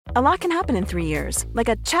A lot can happen in 3 years,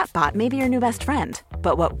 like a chatbot may be your new best friend.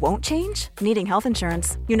 But what won't change? Needing health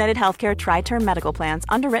insurance. United Healthcare Tri-Term Medical Plans,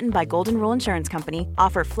 underwritten by Golden Rule Insurance Company,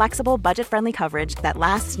 offer flexible, budget-friendly coverage that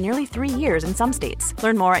lasts nearly 3 years in some states.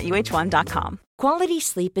 Learn more at uh1.com. Quality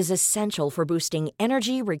sleep is essential for boosting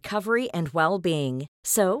energy, recovery, and well-being.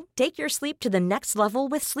 So, take your sleep to the next level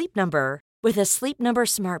with Sleep Number. With a Sleep Number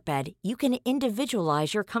smart bed, you can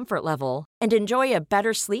individualize your comfort level and enjoy a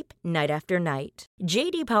better sleep night after night.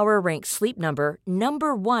 J.D. Power ranks Sleep Number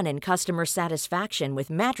 #1 in customer satisfaction with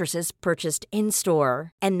mattresses purchased in-store.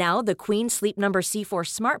 And now the Queen Sleep Number C4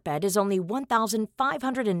 smart bed is only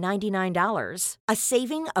 $1,599. A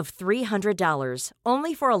saving of $300,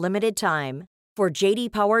 only for a limited time. For JD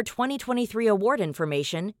Power 2023 award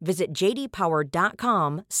information, visit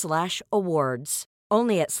jdpower.com/awards.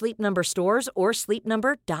 Only at Sleep Number stores or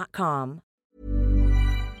sleepnumber.com.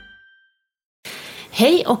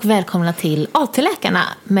 Hej och välkomna till AT-läkarna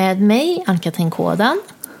med mig, Ann-Katrin Kådan.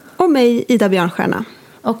 Och mig, Ida Björnstjärna.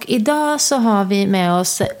 Och idag så har vi med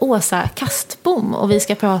oss Åsa Kastbom och vi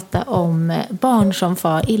ska prata om barn som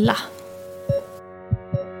far illa.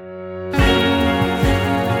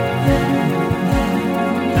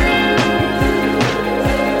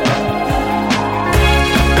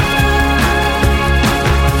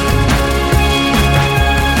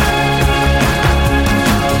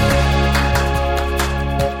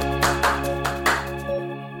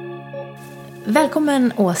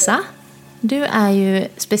 Välkommen Åsa. Du är ju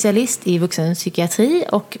specialist i vuxenpsykiatri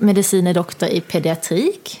och medicinedoktor i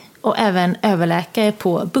pediatrik och även överläkare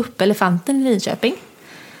på BUP Elefanten i Linköping.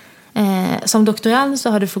 Som doktorand så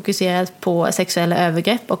har du fokuserat på sexuella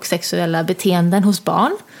övergrepp och sexuella beteenden hos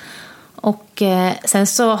barn. Och sen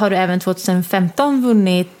så har du även 2015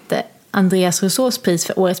 vunnit Andreas Rousseaus pris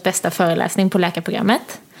för årets bästa föreläsning på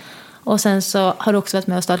läkarprogrammet. Och sen så har du också varit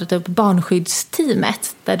med och startat upp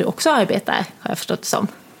barnskyddsteamet där du också arbetar, har jag förstått det som.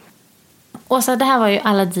 Och så det här var ju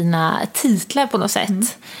alla dina titlar på något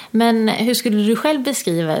sätt. Men hur skulle du själv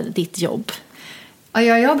beskriva ditt jobb? Ja,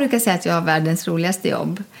 jag brukar säga att jag har världens roligaste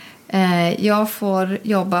jobb. Jag får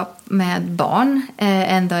jobba med barn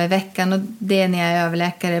en dag i veckan och det är när jag är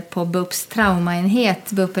överläkare på BUPs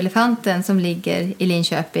traumaenhet, BUP Elefanten, som ligger i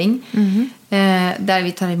Linköping. Där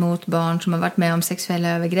vi tar emot barn som har varit med om sexuella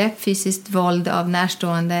övergrepp, fysiskt våld av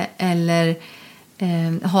närstående eller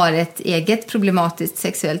har ett eget problematiskt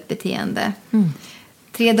sexuellt beteende.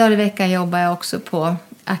 3 dagar i veckan jobbar jag också på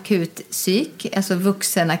akutpsyk, alltså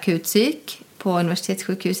vuxen akutpsyk på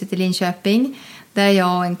Universitetssjukhuset i Linköping. Där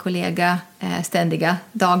jag och en kollega är ständiga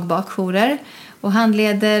dagbakjourer och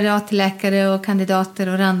handleder AT-läkare och kandidater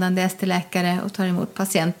och randande ST-läkare och tar emot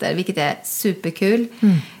patienter, vilket är superkul.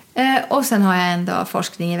 Och sen har jag en dag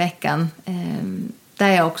forskning i veckan där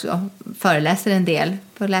jag också föreläser en del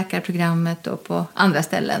på läkarprogrammet och på andra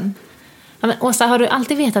ställen. Ja, men Åsa, har du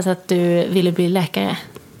alltid vetat att du ville bli läkare?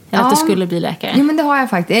 Eller att du skulle bli läkare? Ja, men det har jag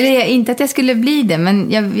faktiskt. Eller inte att jag skulle bli det,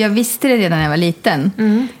 men jag visste det redan när jag var liten.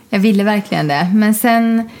 Jag ville verkligen det. Men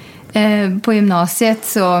sen på gymnasiet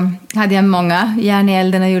så hade jag många järn i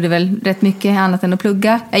elden och gjorde väl rätt mycket annat än att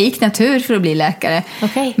plugga. Jag gick natur för att bli läkare.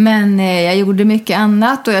 Okay. Men jag gjorde mycket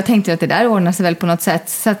annat och jag tänkte att det där ordnar sig väl på något sätt.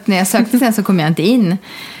 Så att när jag sökte sen så kom jag inte in.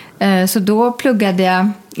 Så då pluggade jag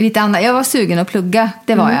lite annat. Jag var sugen att plugga,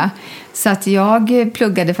 det var jag. Så att jag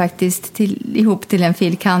pluggade faktiskt ihop till en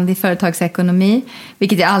filkand i företagsekonomi,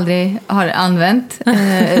 vilket jag aldrig har använt.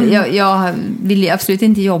 Jag ville absolut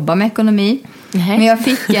inte jobba med ekonomi. Men jag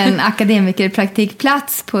fick en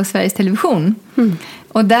akademikerpraktikplats på Sveriges Television.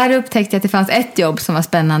 Och där upptäckte jag att det fanns ett jobb som var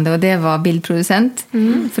spännande och det var bildproducent.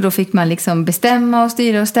 För då fick man liksom bestämma och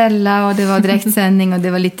styra och ställa och det var direktsändning och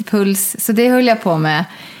det var lite puls. Så det höll jag på med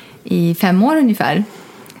i 5 år ungefär.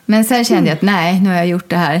 Men sen kände jag att nej, nu har jag gjort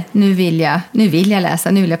det här. Nu vill jag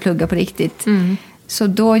läsa, nu vill jag plugga på riktigt. Så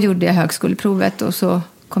då gjorde jag högskoleprovet och så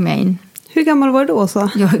kom jag in. Hur gammal var du då så?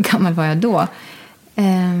 Ja, hur gammal var jag då?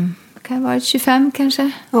 Kan jag vara 25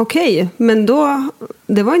 kanske. Okej, men då,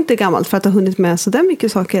 det var inte gammalt för att ha hunnit med så där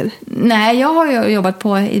mycket saker. Nej, jag har ju jobbat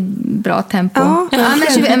på i bra tempo. Ja,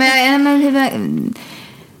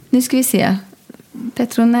 nu ska vi se.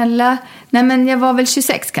 Petronella. Nej, men jag var väl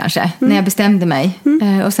 26 kanske när jag bestämde mig.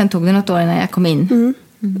 Och sen tog det något år innan jag kom in.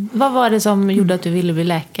 Vad var det som gjorde att du ville bli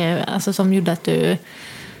läkare? Alltså som gjorde att du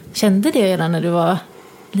kände det redan när du var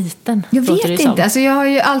liten? Jag vet inte. Alltså, jag har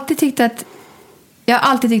ju alltid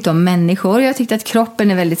tyckt om människor. Jag tyckte att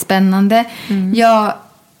kroppen är väldigt spännande. Jag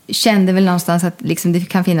kände väl någonstans att liksom det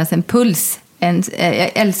kan finnas en puls.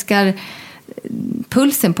 Jag älskar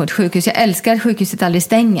pulsen på ett sjukhus. Jag älskar att sjukhuset aldrig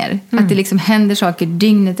stänger. Att det liksom händer saker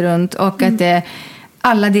dygnet runt och att det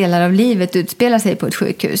alla delar av livet utspelar sig på ett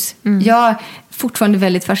sjukhus. Jag är fortfarande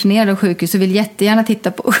väldigt fascinerad av sjukhus och vill jättegärna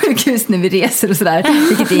titta på sjukhus när vi reser och sådär.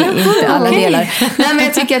 Vilket är inte alla delar. Nej, men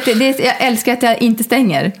jag tycker att jag älskar att jag inte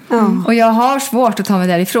stänger. Och jag har svårt att ta mig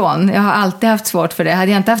därifrån. Jag har alltid haft svårt för det.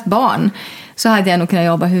 Hade jag inte haft barn så hade jag nog kunnat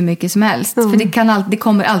jobba hur mycket som helst. För det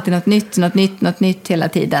kommer alltid något nytt hela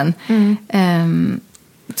tiden.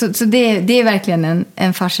 Så det är verkligen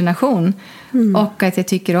en fascination. Och att jag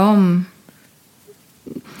tycker om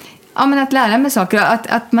men att lära mig saker.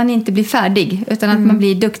 Att man inte blir färdig utan att man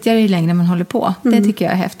blir duktigare ju längre man håller på. Det tycker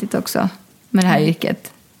jag är häftigt också med det här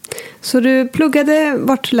yrket. Så du pluggade,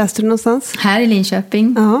 vart läste du någonstans? Här i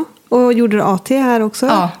Linköping. Ja. Och gjorde du AT här också?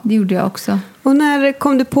 Ja, det gjorde jag också. Och när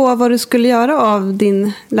kom du på vad du skulle göra av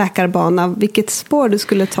din läkarbana? Vilket spår du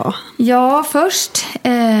skulle ta? Ja, först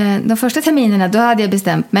de första terminerna då hade jag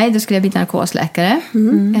bestämt mig. Då skulle jag bli narkosläkare.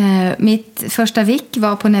 Mitt första vik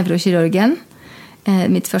var på neurokirurgen.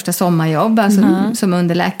 Mitt första sommarjobb, alltså som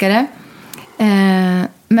underläkare.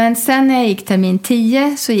 Men sen när jag gick termin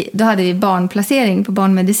 10 då hade vi barnplacering på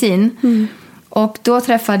barnmedicin. Och då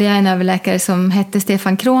träffade jag en överläkare som hette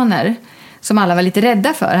Stefan Kroner. Som alla var lite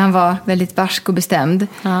rädda för. Han var väldigt barsk och bestämd.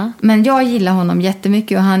 Men jag gillade honom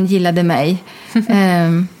jättemycket och han gillade mig.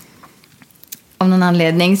 Av någon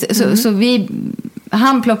anledning. Så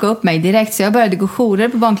han plockade upp mig direkt. Så jag började gå jourer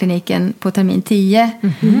på barnkliniken på termin 10.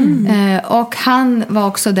 Och han var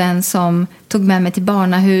också den som tog med mig till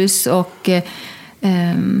barnahus. Och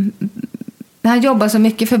han jobbar så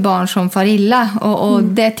mycket för barn som far illa. Och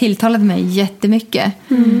det tilltalade mig jättemycket.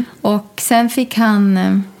 Och sen fick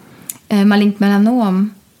han malignt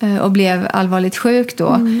melanom och blev allvarligt sjuk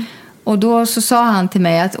då. Och då så sa han till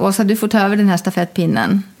mig att Åsa, du får ta över den här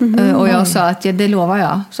stafettpinnen. Och jag sa att det lovar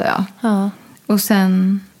jag, sa jag. Och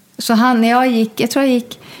sen, så han, när jag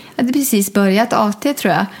hade precis börjat AT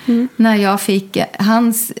tror jag. När jag fick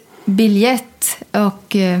hans biljett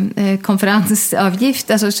och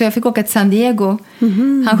konferensavgift. Alltså, så jag fick åka till San Diego.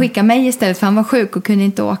 Han skickade mig istället för han var sjuk och kunde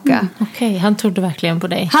inte åka. Okej, han trodde verkligen på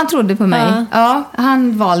dig. Han trodde på mig. Ja,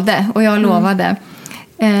 han valde och jag lovade.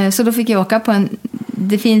 Så då fick jag åka på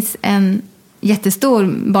det finns en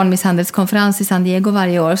jättestor barnmisshandelskonferens i San Diego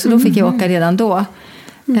varje år. Så då fick jag åka redan då.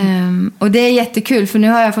 Och det är jättekul för nu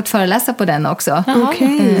har jag fått föreläsa på den också.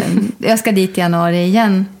 Jag ska dit i januari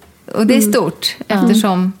igen. Och det är stort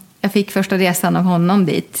eftersom jag fick första resan av honom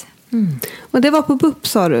dit. Och det var på BUP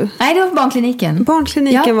sa du? Nej, det var på barnkliniken.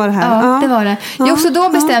 Barnkliniken var det här? Ja, det var det. Jo, så då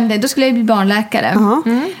bestämde jag, då skulle jag bli barnläkare.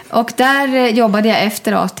 Och där jobbade jag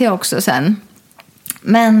efter AT också sen.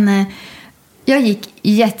 Men jag gick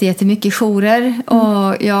jättemycket jourer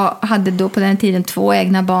och jag hade då på den tiden 2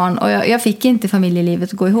 egna barn och jag fick inte familjelivet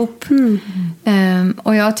att gå ihop.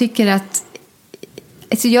 Och jag tycker att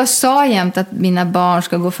alltså jag sa jämt att mina barn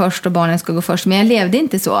ska gå först och barnen ska gå först, men jag levde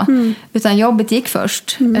inte så. Utan jobbet gick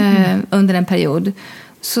först under en period.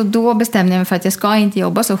 Så då bestämde jag mig för att jag ska inte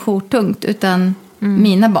jobba så jourtungt utan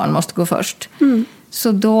mina barn måste gå först.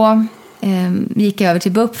 Så då gick jag över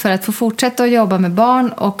till BUP för att få fortsätta att jobba med barn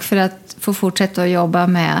och för att få fortsätta att jobba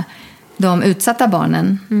med de utsatta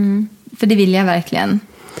barnen. För det vill jag verkligen.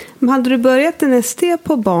 Men hade du börjat en ST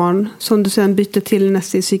på barn som du sen bytte till en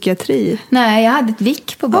ST i psykiatri? Nej, jag hade ett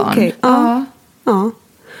vik på barn. Okej, ja.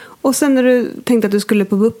 Och sen när du tänkte att du skulle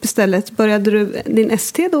på BUP istället, började du din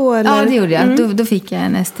ST då? Eller? Ja, det gjorde jag. Då fick jag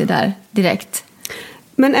en ST där direkt.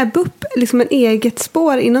 Men är BUP liksom en eget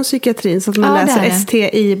spår inom psykiatrin så att man läser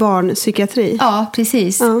ST i barnpsykiatri? Ja,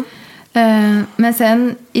 precis. Men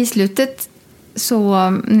sen i slutet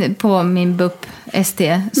så på min BUP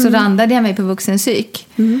ST så randade jag mig på vuxenpsyk.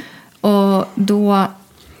 Och då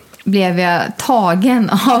blev jag tagen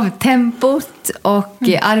av tempot och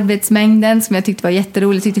arbetsmängden som jag tyckte var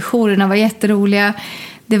jätteroligt. Jag tyckte jourerna var jätteroliga.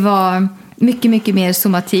 Det var mycket, mycket mer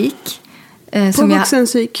somatik. På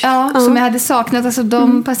vuxenpsyk? Som jag hade saknat. Alltså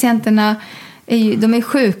de patienterna de är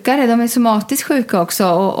sjukare, de är somatiskt sjuka också.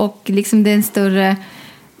 Och liksom det är en större...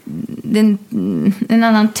 en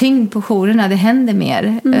annan tyngd på jourerna, det händer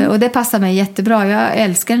mer. Och det passar mig jättebra. Jag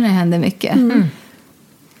älskar när det händer mycket.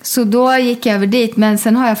 Så då gick jag över dit. Men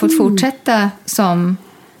sen har jag fått fortsätta som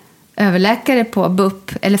överläkare på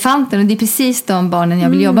BUP Elefanten. Och det är precis de barnen jag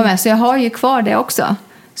vill jobba med. Så jag har ju kvar det också.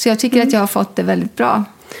 Så jag tycker att jag har fått det väldigt bra.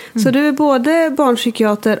 Så du är både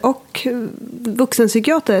barnpsykiater och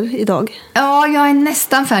vuxenpsykiater idag? Ja, jag är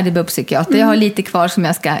nästan färdig BUP-psykiater. Jag har lite kvar som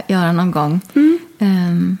jag ska göra någon gång.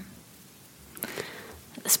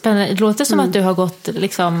 Spännande. Det låter som att du har gått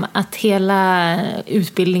liksom, att hela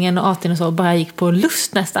utbildningen och AT:n och så bara gick på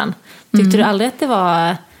lust nästan. Tyckte du aldrig att det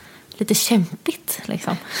var lite kämpigt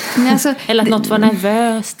liksom? Nej, alltså, eller att något var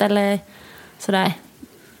nervöst eller sådär?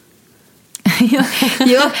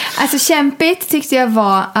 Alltså kämpigt tyckte jag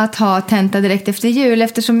var att ha tenta direkt efter jul,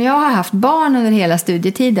 eftersom jag har haft barn under hela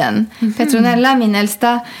studietiden. Petronella, min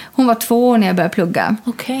äldsta, hon var 2 år när jag började plugga.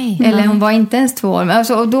 Eller hon var inte ens 2 år.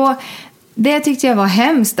 Alltså, och då, det tyckte jag var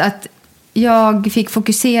hemskt, att jag fick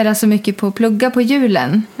fokusera så mycket på att plugga på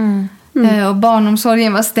julen. Och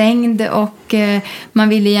barnomsorgen var stängd och man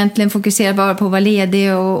ville egentligen fokusera bara på att vara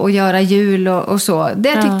ledig och göra jul och så.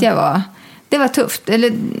 Det tyckte jag var tufft,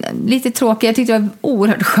 eller lite tråkigt. Jag tyckte det var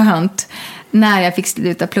oerhört skönt när jag fick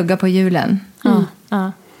sluta plugga på julen.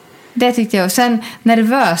 Det tyckte jag. Och sen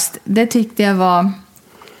nervöst, det tyckte jag var...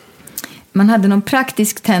 Man hade någon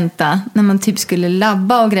praktisk tenta när man typ skulle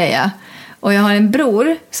labba och greja. Och jag har en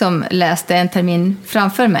bror som läste en termin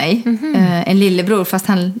framför mig. En lillebror, fast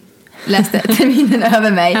han läste terminen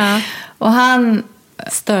över mig. Och han...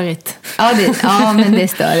 Störigt. Ja, men det är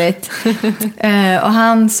störigt. Och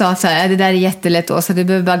han sa så här, det där är jättelätt då, så du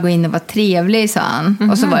behöver bara gå in och vara trevlig, sa han.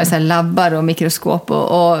 Och så var det så här labbar och mikroskop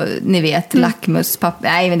och ni vet, lackmuspapper.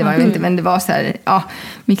 Nej, men det var inte, men det var så här,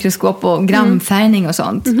 mikroskop och gramfärgning och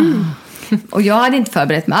sånt. Och jag hade inte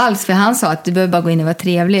förberett mig alls, för han sa att du behöver bara gå in och vara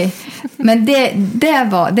trevlig. Men det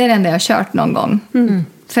är det enda jag har kört någon gång.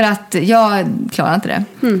 För att jag klarar inte det.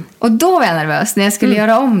 Och då var jag nervös när jag skulle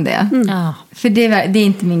göra om det. För det är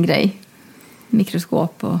inte min grej.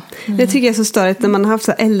 Mikroskop och... Det tycker jag är så störigt när man har haft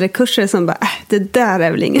så äldre kurser som bara, det där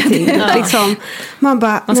är väl ingenting. Liksom, man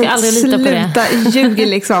ska aldrig lita på det. Sluta ljuga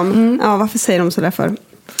liksom. Ja, varför säger de så där för?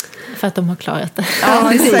 För att de har klarat det.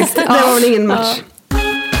 Ja, exakt. Det var väl ingen match.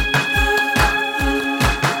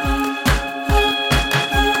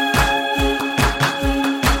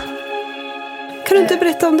 Kan du inte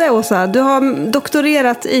berätta om det, Åsa? Du har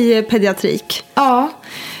doktorerat i pediatrik. Ja,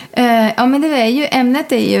 men det är ju,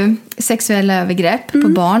 ämnet är ju sexuella övergrepp på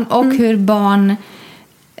barn och hur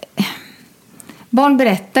barn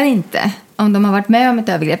berättar inte om de har varit med om ett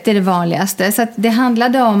övergrepp. Det är det vanligaste. Så att det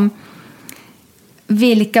handlade om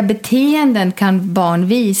vilka beteenden kan barn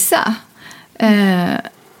visa.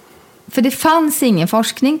 För det fanns ingen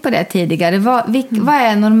forskning på det tidigare. Vad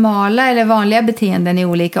är normala eller vanliga beteenden i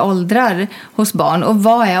olika åldrar hos barn? Och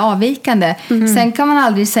vad är avvikande? Sen kan man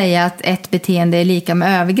aldrig säga att ett beteende är lika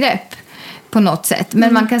med övergrepp på något sätt.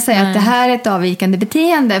 Men man kan säga att det här är ett avvikande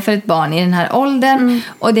beteende för ett barn i den här åldern.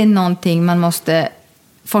 Och det är någonting man måste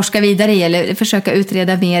forska vidare i eller försöka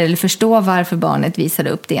utreda mer eller förstå varför barnet visar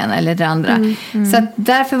upp det ena eller det andra. Så att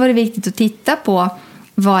därför var det viktigt att titta på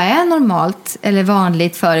vad är normalt eller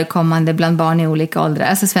vanligt förekommande bland barn i olika åldrar,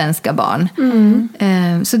 alltså svenska barn.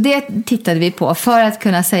 Så det tittade vi på för att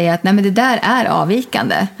kunna säga att nej, men det där är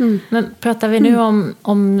avvikande. Men pratar vi nu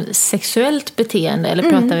om sexuellt beteende eller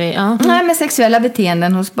pratar vi... Ja. Nej, men sexuella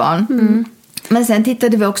beteenden hos barn. Men sen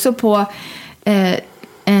tittade vi också på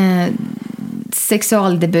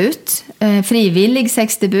sexualdebut, frivillig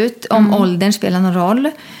sexdebut, om åldern spelar någon roll.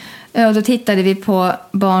 Och då tittade vi på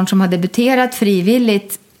barn som har debuterat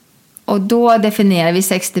frivilligt. Och då definierar vi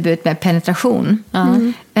sexdebut med penetration.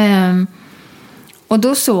 Och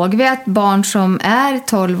då såg vi att barn som är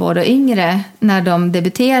 12 år och yngre när de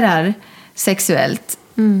debuterar sexuellt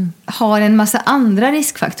har en massa andra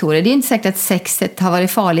riskfaktorer. Det är inte säkert att sexet har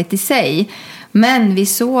varit farligt i sig. Men vi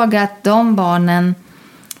såg att de barnen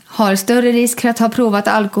har större risk för att ha provat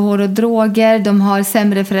alkohol och droger. De har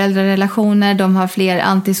sämre föräldrarrelationer. De har fler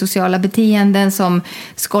antisociala beteenden som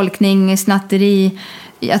skolkning, snatteri,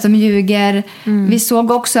 att de ljuger. Vi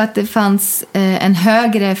såg också att det fanns en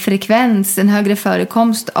högre frekvens, en högre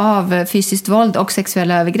förekomst av fysiskt våld och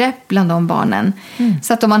sexuella övergrepp bland de barnen.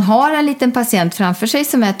 Så att om man har en liten patient framför sig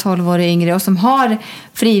som är 12 år yngre och som har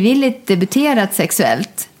frivilligt debuterat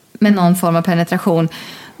sexuellt med någon form av penetration,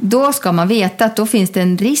 då ska man veta att då finns det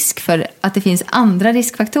en risk för att det finns andra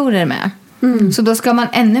riskfaktorer med. Så då ska man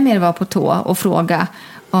ännu mer vara på tå och fråga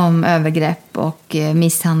om övergrepp och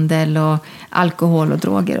misshandel och alkohol och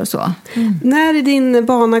droger och så. När i din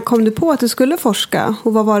bana kom du på att du skulle forska?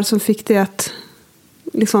 Och vad var det som fick dig att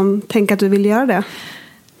liksom tänka att du ville göra det?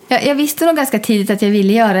 Jag visste nog ganska tidigt att jag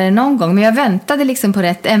ville göra det någon gång. Men jag väntade liksom på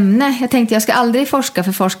rätt ämne. Jag tänkte jag ska aldrig forska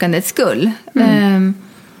för forskandets skull.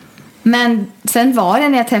 Men sen var det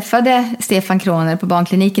när jag träffade Stefan Kroner på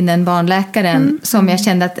barnkliniken, den barnläkaren, som jag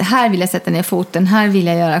kände att här vill jag sätta ner foten, här vill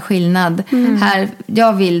jag göra skillnad.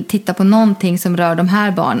 Jag vill titta på någonting som rör de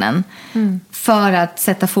här barnen för att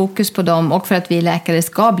sätta fokus på dem och för att vi läkare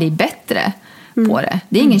ska bli bättre på det.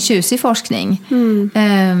 Det är ingen tjusig forskning.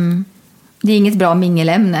 Det är inget bra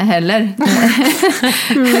mingelämne heller.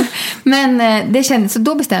 Men det kändes, så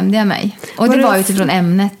då bestämde jag mig. Och det var utifrån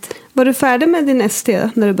ämnet. Var du färdig med din ST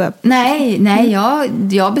när du började? Nej,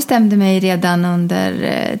 jag bestämde mig redan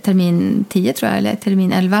under termin 10 tror jag, eller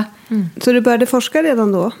termin 11. Så du började forska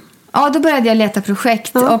redan då? Ja, då började jag leta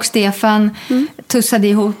projekt och Stefan tussade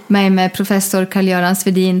ihop mig med professor Carl-Göran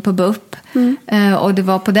Svedin på BUP. Och det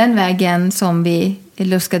var på den vägen som vi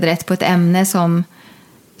luskade rätt på ett ämne som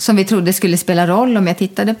vi trodde skulle spela roll om jag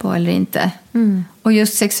tittade på eller inte. Och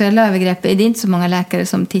just sexuella övergrepp, det är inte så många läkare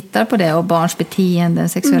som tittar på det, och barns beteenden,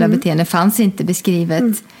 sexuella beteenden fanns inte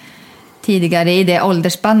beskrivet tidigare i det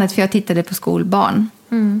åldersspannet, för jag tittade på skolbarn.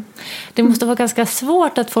 Det måste vara ganska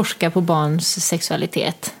svårt att forska på barns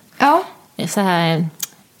sexualitet. Ja. Så här,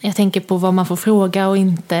 jag tänker på vad man får fråga och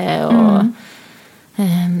inte. Och,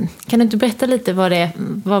 kan du inte berätta lite vad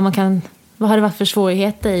har det varit för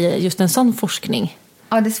svårigheter i just en sån forskning?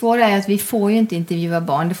 Ja, det svåra är att vi får ju inte intervjua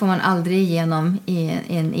barn. Det får man aldrig igenom i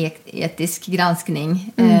en etisk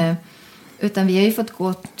granskning. Utan vi har ju fått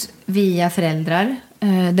gått via föräldrar.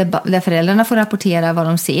 Där föräldrarna får rapportera vad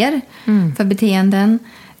de ser för beteenden.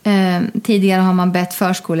 Tidigare har man bett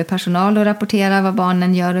förskolepersonal att rapportera vad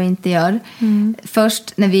barnen gör och inte gör.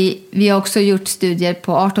 Först när vi har också gjort studier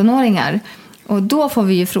på 18-åringar. Och då får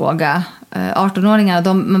vi ju fråga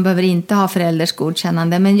 18-åringar, man behöver inte ha förälders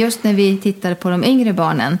godkännande. Men just när vi tittar på de yngre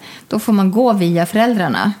barnen, då får man gå via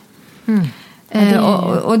föräldrarna.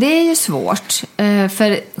 Och det är ju svårt.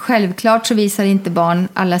 För självklart så visar inte barn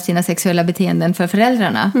alla sina sexuella beteenden för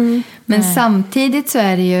föräldrarna. Men samtidigt så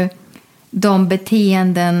är det ju de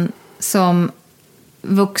beteenden som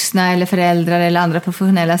vuxna eller föräldrar eller andra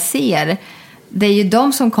professionella ser. Det är ju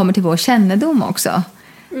de som kommer till vår kännedom också.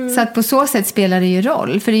 Så att på så sätt spelar det ju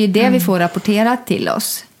roll. För det är ju det vi får rapporterat till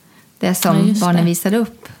oss. Det som barnen visar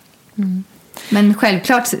upp. Men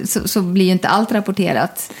självklart så blir ju inte allt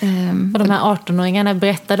rapporterat. Och de här 18-åringarna,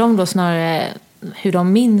 berättar de då snarare hur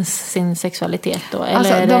de minns sin sexualitet då? Eller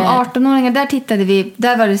alltså de 18-åringar,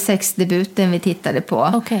 där var det sexdebuten vi tittade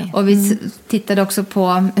på. Okay. Och vi tittade också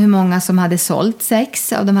på hur många som hade sålt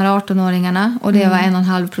sex av de här 18-åringarna. Och det var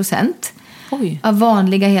 1,5%.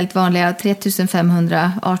 Av helt vanliga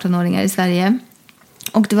 3500 18-åringar i Sverige.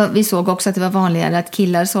 Och vi såg också att det var vanligare att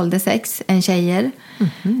killar sålde sex än tjejer.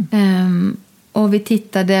 Och vi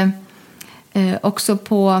tittade också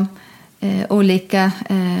på olika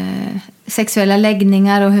sexuella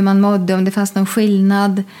läggningar och hur man mådde, om det fanns någon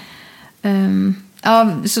skillnad.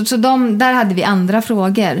 Där hade vi andra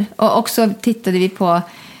frågor. Och också tittade vi på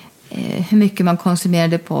hur mycket man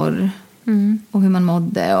konsumerade porr. Och hur man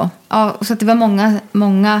mådde. Så att det var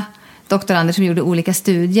många doktorander som gjorde olika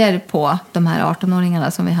studier på de här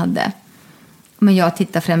 18-åringarna som vi hade. Men jag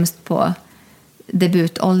tittar främst på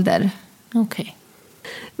debutålder. Okej.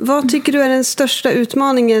 Vad tycker du är den största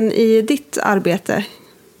utmaningen i ditt arbete?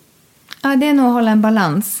 Ja, det är nog att hålla en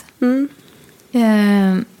balans.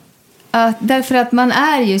 Därför att man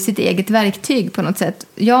är ju sitt eget verktyg på något sätt.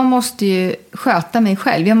 Jag måste ju sköta mig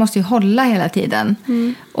själv. Jag måste ju hålla hela tiden.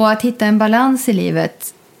 Och att hitta en balans i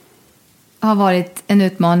livet har varit en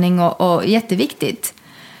utmaning och jätteviktigt.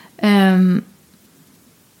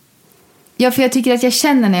 För jag tycker att jag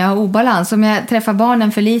känner när jag har obalans. Om jag träffar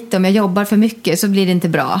barnen för lite, om jag jobbar för mycket, så blir det inte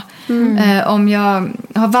bra. Om jag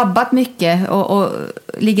har vabbat mycket och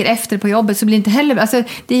ligger efter på jobbet, så blir det inte heller bra. Alltså,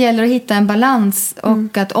 det gäller att hitta en balans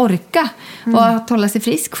och att orka och att hålla sig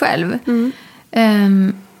frisk själv.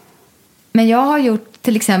 Men jag har gjort,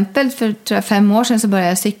 till exempel för 5 år sedan så började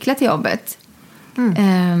jag cykla till jobbet.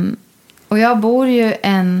 Och jag bor ju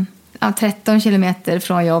 13 kilometer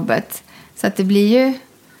från jobbet. Så att det blir ju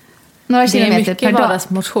några kilometer per dag. Det är mycket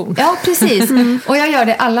vardagsmotion. Ja, precis. Och jag gör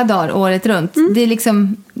det alla dagar, året runt. Det är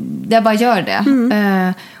liksom, jag bara gör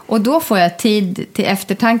det. Och då får jag tid till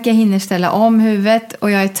eftertanke. Jag hinner ställa om huvudet.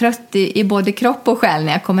 Och jag är trött i både kropp och själ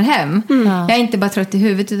när jag kommer hem. Jag är inte bara trött i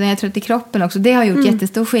huvudet, utan jag är trött i kroppen också. Det har gjort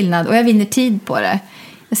jättestor skillnad. Och jag vinner tid på det.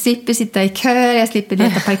 Jag slipper sitta i kö, jag slipper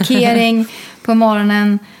leta parkering på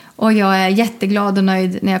morgonen. Och jag är jätteglad och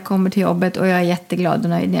nöjd när jag kommer till jobbet. Och jag är jätteglad och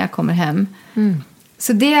nöjd när jag kommer hem.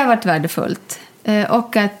 Så det har varit värdefullt.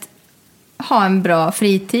 Och att ha en bra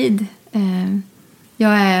fritid.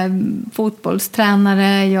 Jag är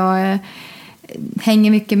fotbollstränare. Jag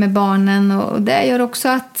hänger mycket med barnen. Och det gör också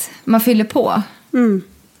att man fyller på.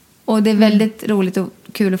 Och det är väldigt roligt och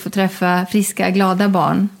kul att få träffa friska, glada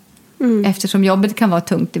barn. Eftersom jobbet kan vara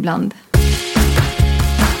tungt ibland.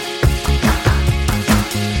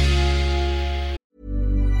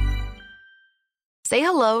 Say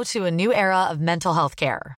hello to a new era of mental health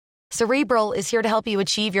care. Cerebral is here to help you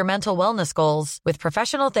achieve your mental wellness goals with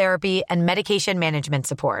professional therapy and medication management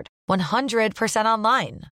support. 100%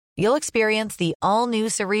 online. you'll experience the all-new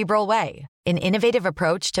Cerebral Way, an innovative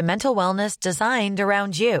approach to mental wellness designed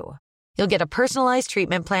around you. You'll get a personalized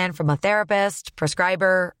treatment plan from a therapist,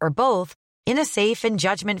 prescriber, or both in a safe and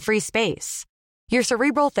judgment-free space. Your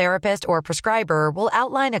Cerebral therapist or prescriber will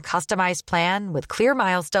outline a customized plan with clear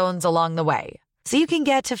milestones along the way, so you can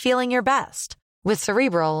get to feeling your best. With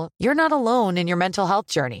Cerebral, you're not alone in your mental health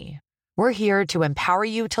journey. We're here to empower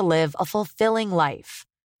you to live a fulfilling life.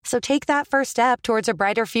 So take that first step towards a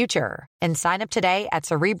brighter future and sign up today at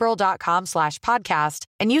Cerebral.com/podcast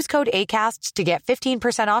and use code ACAST to get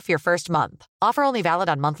 15% off your first month. Offer only valid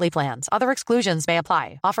on monthly plans. Other exclusions may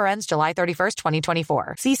apply. Offer ends July 31st,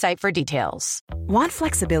 2024. See site for details. Want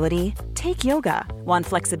flexibility? Take yoga. Want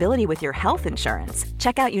flexibility with your health insurance?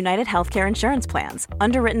 Check out United Healthcare Insurance Plans.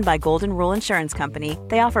 Underwritten by Golden Rule Insurance Company,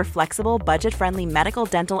 they offer flexible, budget-friendly medical,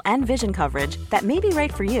 dental, and vision coverage that may be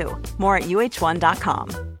right for you. More at UH1.com.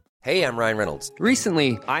 Hey, I'm Ryan Reynolds.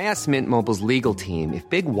 Recently, I asked Mint Mobile's legal team if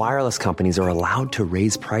big wireless companies are allowed to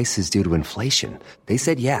raise prices due to inflation. They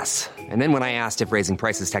said yes. And then when I asked if raising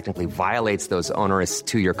prices technically violates those onerous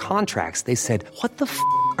two-year contracts, they said, "What the f***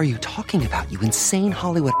 are you talking about, you insane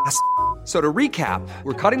Hollywood ass?" So to recap,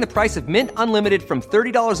 we're cutting the price of Mint Unlimited from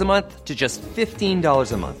 $30 a month to just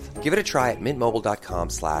 $15 a month. Give it a try at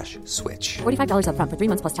mintmobile.com/switch. $45 up front for 3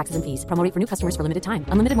 months plus taxes and fees. Promo rate for new customers for limited time.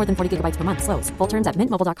 Unlimited more than 40 gigabytes per month. Slows full terms at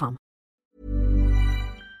mintmobile.com.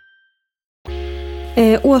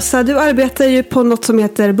 Åsa, du arbetar ju på något som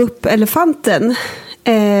heter BUP-elefanten.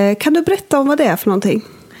 Kan du berätta om vad det är för någonting?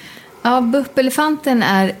 Ja, BUP-elefanten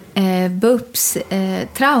är BUPs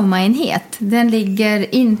traumaenhet. Den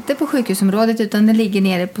ligger inte på sjukhusområdet utan den ligger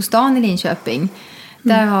nere på stan i Linköping.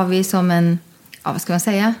 Där har vi som en, vad ska man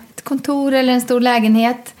säga, ett kontor eller en stor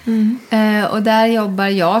lägenhet. Och där jobbar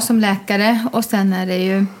jag som läkare och sen är det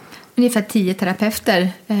ju ungefär 10 terapeuter,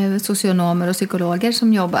 socionomer och psykologer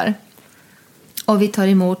som jobbar. Och vi tar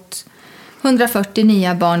emot 140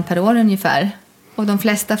 nya barn per år ungefär. Och de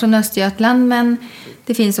flesta från Östergötland, men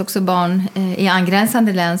det finns också barn i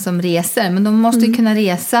angränsande län som reser. Men de måste ju kunna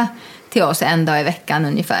resa till oss en dag i veckan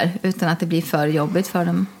ungefär, utan att det blir för jobbigt för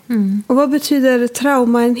dem. Och vad betyder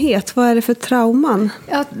traumaenhet? Vad är det för trauman?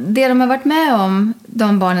 Ja, det de har varit med om,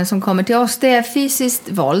 de barnen som kommer till oss, det är fysiskt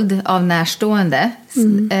våld av närstående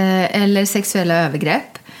eller sexuella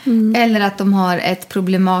övergrepp. Eller att de har ett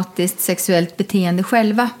problematiskt sexuellt beteende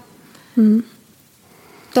själva.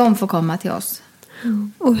 De får komma till oss.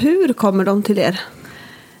 Och hur kommer de till er?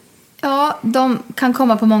 Ja, de kan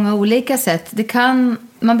komma på många olika sätt.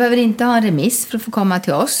 Man behöver inte ha en remiss för att få komma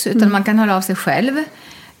till oss, utan man kan höra av sig själv.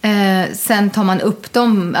 Sen tar man upp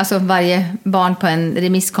dem, alltså varje barn på en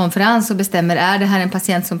remisskonferens och bestämmer, är det här en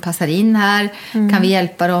patient som passar in här? Kan vi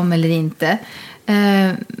hjälpa dem eller inte?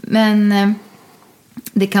 Men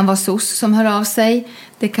det kan vara SOS som hör av sig.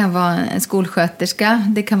 Det kan vara en skolsköterska.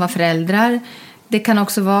 Det kan vara föräldrar. Det kan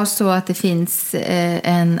också vara så att det finns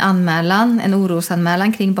en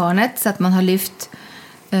orosanmälan kring barnet, så att man har lyft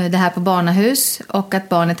det här på barnahus och att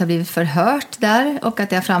barnet har blivit förhört där och att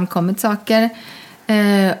det har framkommit saker.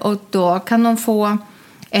 Och då kan de få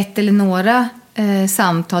ett eller några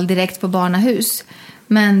samtal direkt på barnahus.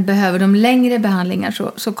 Men behöver de längre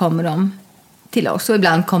behandlingar så kommer de till oss. Och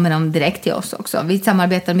ibland kommer de direkt till oss också. Vi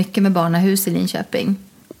samarbetar mycket med barnahus i Linköping.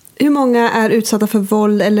 Hur många är utsatta för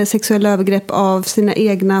våld eller sexuella övergrepp av sina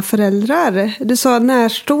egna föräldrar? Du sa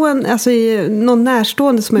närstående, alltså någon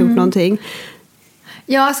närstående som har gjort någonting.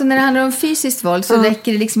 Ja, alltså när det handlar om fysiskt våld så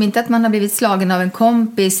räcker det liksom inte att man har blivit slagen av en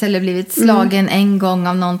kompis eller blivit slagen en gång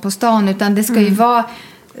av någon på stan, utan det ska ju vara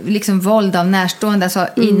liksom våld av närstående, alltså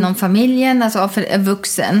inom familjen, alltså av en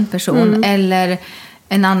vuxen person eller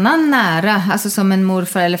en annan nära, alltså som en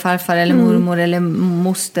morfar eller farfar eller mormor eller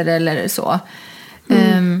moster eller så.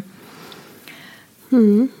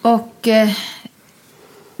 Och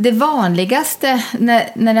det vanligaste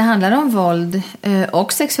när det handlar om våld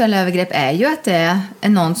och sexuella övergrepp är ju att det är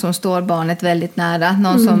någon som står barnet väldigt nära.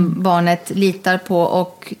 Någon som barnet litar på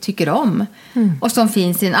och tycker om. Och som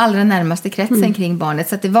finns i den allra närmaste kretsen kring barnet.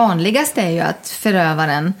 Så att det vanligaste är ju att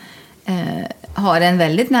förövaren har en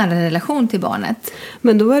väldigt nära relation till barnet.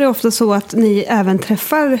 Men då är det ofta så att ni även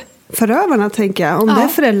träffar förövarna, tänker jag. Om det är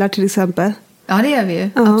föräldrar till exempel. Ja, det gör vi ju.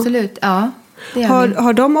 Absolut, ja.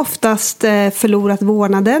 Har de oftast förlorat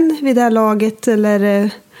vårdnaden vid det här laget? Eller?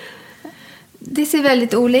 Det ser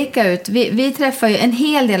väldigt olika ut. Vi träffar ju en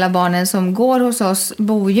hel del av barnen som går hos oss,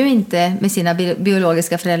 bor ju inte med sina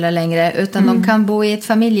biologiska föräldrar längre. Utan de kan bo i ett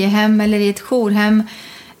familjehem eller i ett jourhem.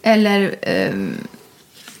 Eller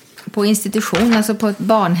på institution, alltså på ett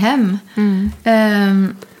barnhem.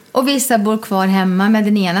 Och vissa bor kvar hemma med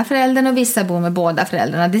den ena föräldern och vissa bor med båda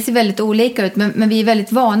föräldrarna. Det ser väldigt olika ut, men vi är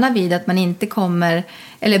väldigt vana vid att man inte kommer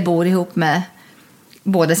eller bor ihop med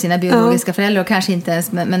båda sina biologiska föräldrar och kanske inte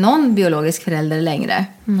ens med någon biologisk förälder längre.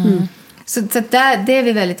 Så det är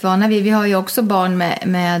vi väldigt vana vid. Vi har ju också barn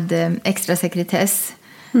med extra sekretess,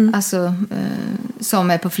 alltså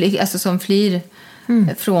som är på flykt, alltså som flyr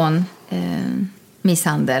från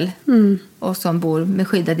misshandel och som bor med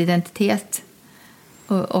skyddad identitet.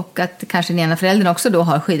 Och att kanske den ena föräldern också då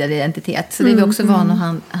har skyddad identitet. Så det är vi också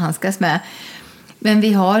vana att handskas med. Men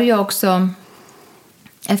vi har ju också,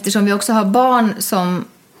 eftersom vi också har barn som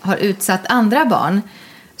har utsatt andra barn,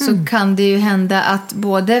 så kan det ju hända att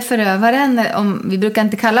både förövaren, vi brukar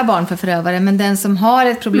inte kalla barn för förövare, men den som har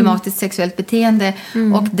ett problematiskt sexuellt beteende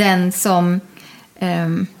och den som,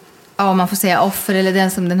 man får säga offer, eller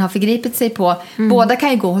den som den har förgripit sig på, båda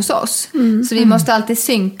kan ju gå hos oss. Så vi måste alltid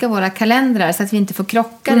synka våra kalendrar så att vi inte får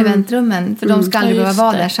krockar i väntrummen, för de ska aldrig behöva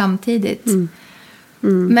vara där samtidigt.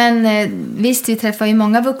 Men visst, vi träffar ju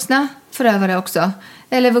många vuxna förövare också,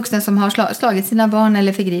 eller vuxna som har slagit sina barn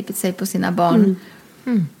eller förgripit sig på sina barn.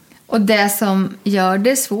 Och det som gör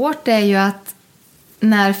det svårt är ju att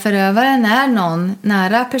när förövaren är någon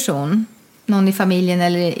nära person, någon i familjen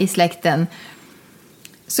eller i släkten,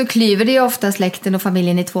 så klyver det ju ofta släkten och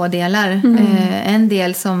familjen i två delar. En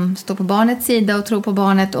del som står på barnets sida och tror på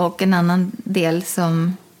barnet, och en annan del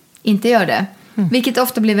som inte gör det. Vilket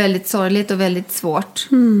ofta blir väldigt sorgligt och väldigt svårt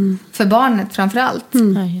för barnet framförallt.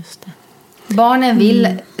 Ja, just det. Barnen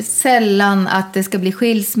vill sällan att det ska bli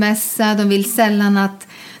skilsmässa. De vill sällan att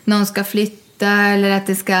någon ska flytta eller att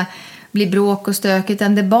det ska bli bråk och stök.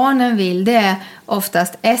 Utan det barnen vill, det är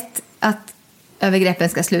oftast 1, att övergreppen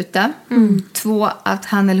ska sluta. 2, att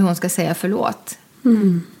han eller hon ska säga förlåt.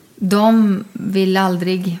 De vill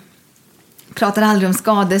pratar aldrig om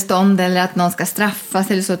skadestånd eller att någon ska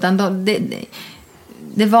straffas eller så. Utan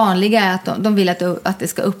det vanliga är att de vill att det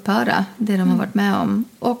ska upphöra, det de har varit med om.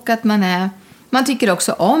 Och att man tycker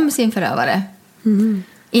också om sin förövare.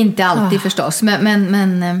 Inte alltid förstås,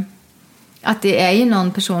 men att det är ju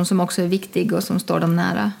någon person som också är viktig och som står dem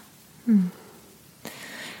nära.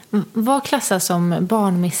 Vad klassas som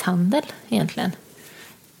barnmisshandel egentligen?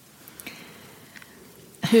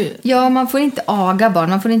 Ja, man får inte aga barn,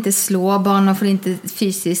 man får inte slå barn, man får inte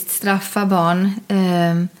fysiskt straffa barn.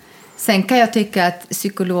 Sen kan jag tycka att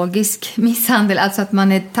psykologisk misshandel, alltså att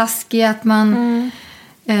man är taskig, att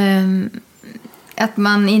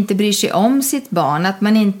man inte bryr sig om sitt barn, att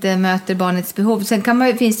man inte möter barnets behov.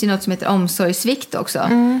 Sen finns det ju något som heter omsorgssvikt också.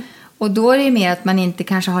 Och då är det ju mer att man inte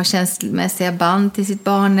kanske har känslomässiga band till sitt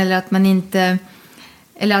barn, eller att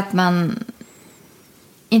man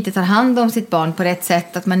inte tar hand om sitt barn på rätt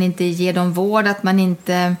sätt, att man inte ger dem vård, att man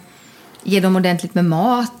inte ger dem ordentligt med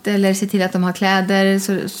mat eller ser till att de har kläder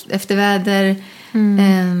efter väder.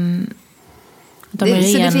 Att de är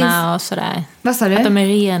rena och sådär. Vad sa du? Att de är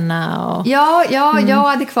rena och...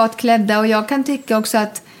 Ja, adekvat klädda. Och jag kan tycka också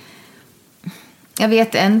att jag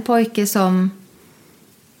vet en pojke som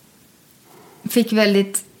fick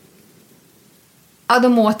väldigt... Ja,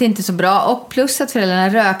 de åt inte så bra. Och plus att föräldrarna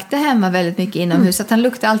rökte hemma väldigt mycket inomhus. Så att han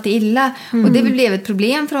luktade alltid illa. Och det blev ett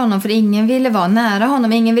problem för honom. För ingen ville vara nära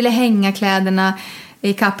honom. Ingen ville hänga kläderna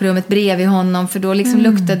i kapprummet bredvid honom. För då liksom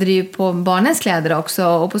luktade det ju på barnens kläder också.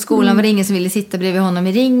 Och på skolan var det ingen som ville sitta bredvid honom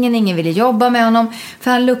i ringen. Ingen ville jobba med honom.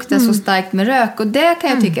 För han luktade så starkt med rök. Och det kan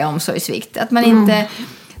jag tycka är omsorgsvikt. Att man inte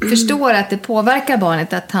förstår att det påverkar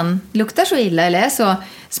barnet. Att han luktar så illa. Eller är så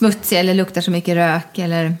smutsig. Eller luktar så mycket rök.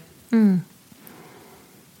 Eller...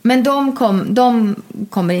 Men de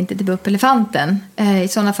kommer inte till BUP Elefanten. I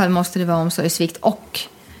sådana fall måste det vara omsorgsvikt och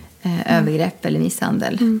övergrepp eller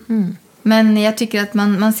misshandel. Men jag tycker att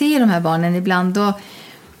man ser de här barnen ibland. Och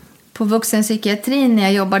på vuxenpsykiatrin, när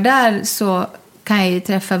jag jobbar där, så kan jag ju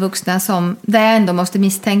träffa vuxna som där jag ändå måste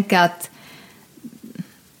misstänka att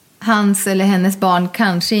hans eller hennes barn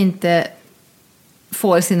kanske inte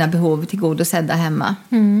får sina behov tillgodosedda hemma.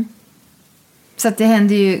 Så att det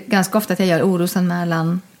händer ju ganska ofta att jag gör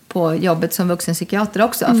orosanmälan på jobbet som vuxenpsykiater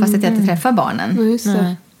också, fast att jag inte träffar barnen. Just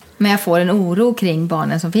det. Men jag får en oro kring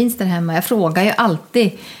barnen som finns där hemma. Jag frågar ju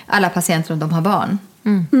alltid alla patienter om de har barn.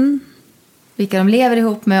 Vilka de lever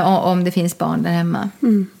ihop med och om det finns barn där hemma.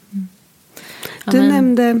 Du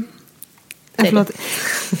nämnde...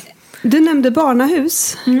 Du nämnde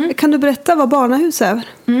barnahus. Kan du berätta vad barnahus är?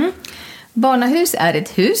 Barnahus är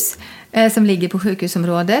ett hus som ligger på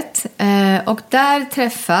sjukhusområdet. Och där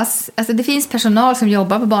träffas... Alltså det finns personal som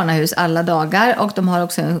jobbar på barnahus alla dagar. Och de har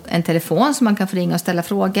också en telefon som man kan få ringa och ställa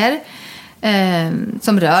frågor.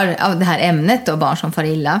 Som rör det här ämnet då, barn som far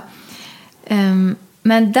illa.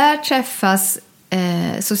 Men där träffas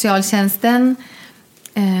socialtjänsten,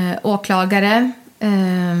 åklagare,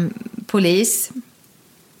 polis,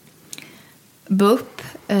 BUP,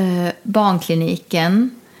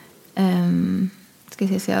 barnkliniken. Ska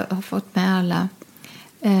se så jag har fått med alla.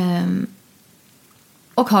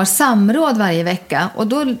 Och har samråd varje vecka. Och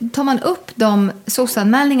då tar man upp de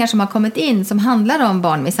SOS-anmälningar som har kommit in som handlar om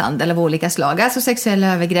barnmisshandel av olika slag. Alltså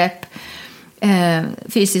sexuella övergrepp,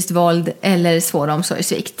 fysiskt våld eller svår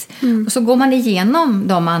omsorgssvikt. Och så går man igenom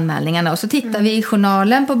de anmälningarna och så tittar vi i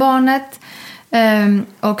journalen på barnet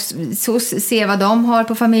och så ser vad de har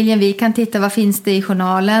på familjen. Vi kan titta vad finns det i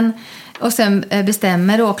journalen och sen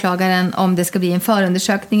bestämmer åklagaren om det ska bli en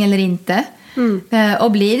förundersökning eller inte.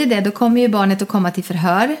 Och blir det då kommer ju barnet att komma till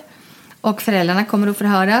förhör och föräldrarna kommer att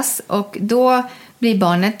förhöras och då blir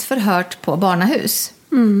barnet förhört på barnahus.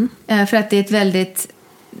 För att det är ett väldigt...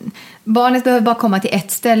 Barnet behöver bara komma till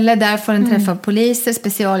ett ställe. Där får den träffa poliser,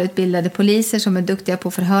 specialutbildade poliser som är duktiga på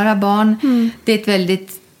att förhöra barn. Det är ett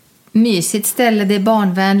väldigt mysigt ställe. Det är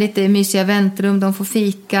barnvänligt, det är mysiga väntrum, de får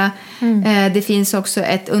fika. Det finns också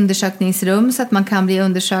ett undersökningsrum så att man kan bli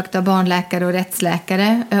undersökt av barnläkare och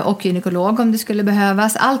rättsläkare och gynekolog om det skulle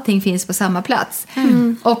behövas. Allting finns på samma plats.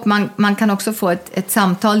 Och man kan också få ett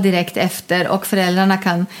samtal direkt efter och föräldrarna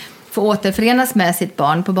kan få återförenas med sitt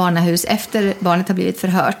barn på barnahus efter barnet har blivit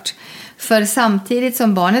förhört. För samtidigt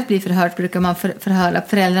som barnet blir förhört brukar man förhöra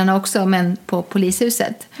föräldrarna också, men på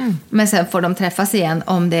polishuset. Men sen får de träffas igen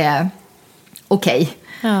om det är okej.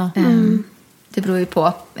 Ja. Det beror ju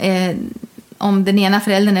på. Om den ena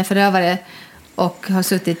föräldern är förövare och har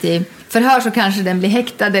suttit i förhör så kanske den blir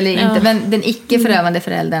häktad eller inte. Men den icke förövande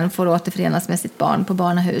föräldern får återförenas med sitt barn på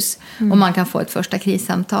barnahus. Och man kan få ett första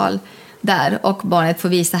krissamtal där och barnet får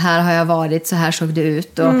visa här har jag varit, så här såg det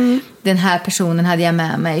ut och den här personen hade jag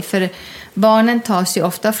med mig. För barnen tas ju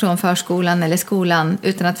ofta från förskolan eller skolan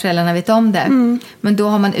utan att föräldrarna vet om det. Men då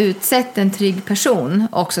har man utsett en trygg person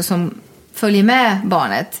också som följer med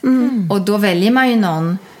barnet. Och då väljer man ju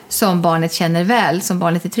någon som barnet känner väl, som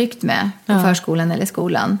barnet är tryggt med på förskolan eller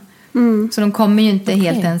skolan. Så de kommer ju inte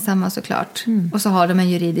helt ensamma såklart. Och så har de en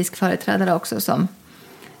juridisk företrädare också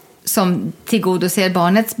som tillgodoser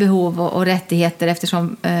barnets behov och rättigheter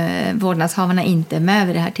eftersom vårdnadshavarna inte är med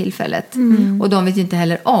vid det här tillfället. Och de vet ju inte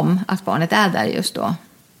heller om att barnet är där just då.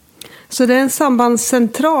 Så det är en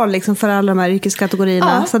sambandscentral liksom för alla de här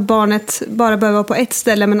yrkeskategorierna. Ja. Så att barnet bara behöver vara på ett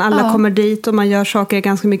ställe men alla kommer dit och man gör saker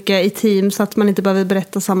ganska mycket i team så att man inte behöver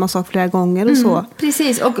berätta samma sak flera gånger och så.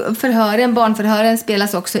 Precis, och barnförhören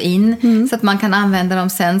spelas också in så att man kan använda dem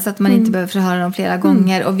sen så att man inte behöver förhöra dem flera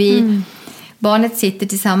gånger. Och barnet sitter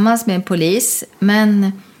tillsammans med en polis,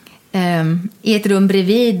 men i ett rum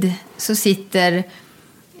bredvid så sitter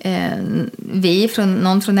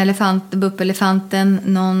någon från BUP-elefanten,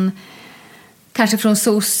 någon kanske från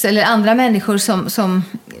SOS eller andra människor som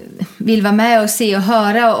vill vara med och se och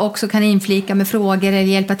höra och också kan inflika med frågor eller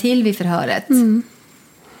hjälpa till vid förhöret.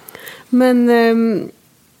 Men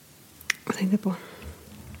vad tänkte jag på?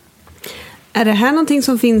 Är det här någonting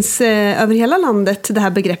som finns över hela landet, det här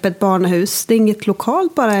begreppet barnahus? Det är inget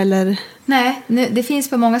lokalt bara, eller? Nej, det finns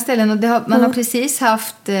på många ställen och man har precis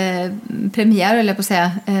haft premiär, eller på att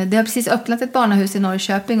säga. Det har precis öppnat ett barnahus i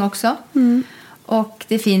Norrköping också. Och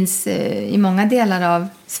det finns i många delar av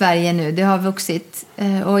Sverige nu. Det har vuxit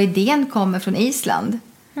och idén kommer från Island.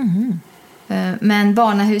 Men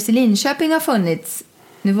barnahus i Linköping har funnits,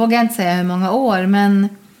 nu vågar jag inte säga hur många år, men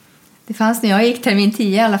det fanns när jag gick termin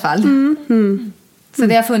 10 i alla fall. Så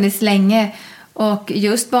det har funnits länge. Och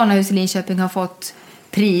just barnahus i Linköping har fått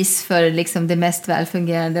pris för liksom det mest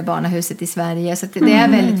välfungerande barnahuset i Sverige. Så det är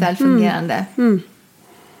väldigt välfungerande.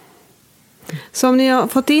 Så om ni har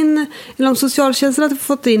fått in, eller om socialtjänsten har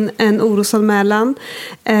fått in en orosanmälan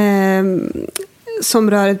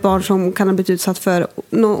som rör ett barn som kan ha blivit utsatt för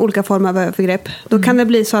olika former av övergrepp, då kan det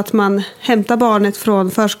bli så att man hämtar barnet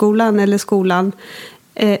från förskolan eller skolan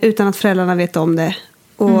utan att föräldrarna vet om det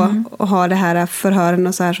och har det här förhören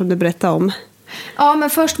och så här som du berättade om. Ja, men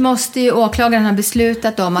först måste ju åklagaren ha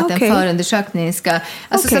beslutat om att en förundersökning ska...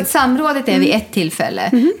 Alltså så att samrådet är vid ett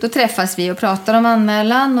tillfälle. Då träffas vi och pratar om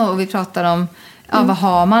anmälan och vi pratar om vad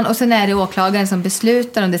har man. Och sen är det åklagaren som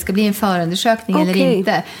beslutar om det ska bli en förundersökning eller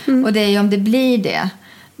inte. Och det är ju om det blir det,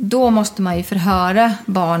 då måste man ju förhöra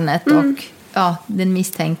barnet och den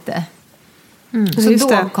misstänkte. Så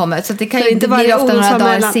då kommer, så det kan ju inte bli ofta några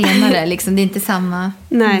dagar senare liksom, det är inte samma.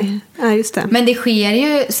 Nej, just det. Men det sker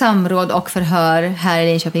ju samråd och förhör här i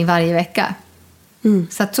Linköping varje vecka.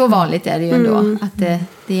 Så att så vanligt är det ju ändå att det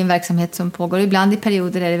är en verksamhet som pågår. Ibland i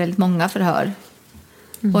perioder är det väldigt många förhör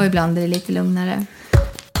och ibland är det lite lugnare.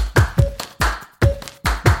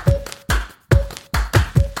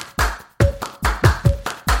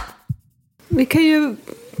 Vi kan ju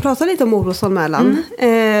prata lite om orosanmälan.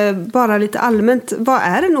 Bara lite allmänt, vad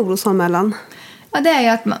är en orosanmälan? Ja, det är ju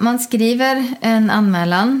att man skriver en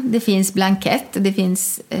anmälan. Det finns blankett. Det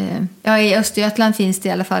finns, i Östergötland finns det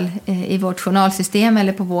i alla fall i vårt journalsystem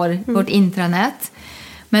eller på vårt intranät.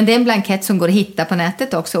 Men det är en blankett som går att hitta på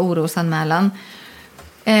nätet också, orosanmälan.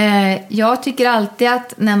 Jag tycker alltid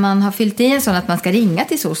att när man har fyllt i en sån att man ska ringa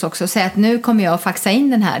till SOS också och säga att nu kommer jag att faxa in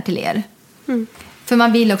den här till er. För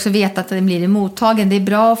man vill också veta att den blir mottagen. Det är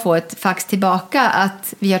bra att få ett fax tillbaka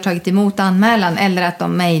att vi har tagit emot anmälan eller att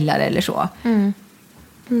de mejlar eller så.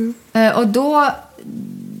 Och då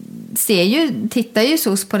tittar ju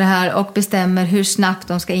SOS på det här och bestämmer hur snabbt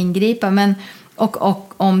de ska ingripa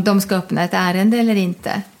och om de ska öppna ett ärende eller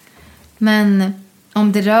inte. Men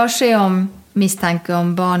om det rör sig om misstanke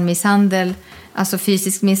om barnmisshandel, alltså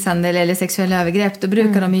fysisk misshandel eller sexuella övergrepp, då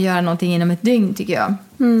brukar de ju göra någonting inom ett dygn, tycker jag.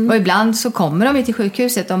 Och ibland så kommer de ju till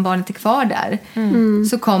sjukhuset om barnet är kvar där.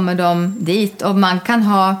 Så kommer de dit och man kan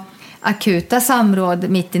ha akuta samråd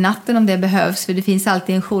mitt i natten om det behövs, för det finns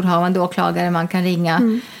alltid en jourhavande åklagare man kan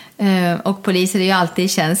ringa. Och poliser är ju alltid i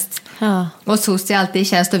tjänst. Och SOS är alltid i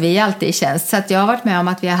tjänst och vi är alltid i tjänst. Så att jag har varit med om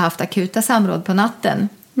att vi har haft akuta samråd på natten.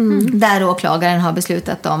 Där åklagaren har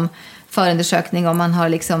beslutat om förundersökning om man har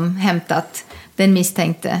liksom hämtat den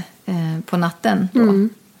misstänkte på natten då.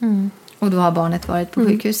 Och då har barnet varit på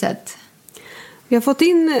sjukhuset. Vi har fått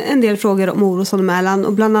in en del frågor om orosanmälan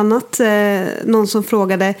och bland annat någon som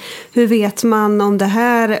frågade hur vet man om det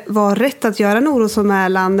här var rätt att göra en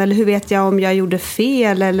orosanmälan, eller hur vet jag om jag gjorde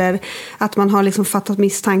fel, eller att man har liksom fattat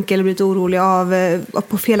misstanke eller blivit orolig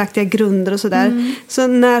på felaktiga grunder och sådär. Så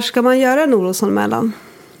när ska man göra en orosanmälan?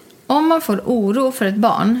 Om man får oro för ett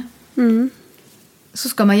barn så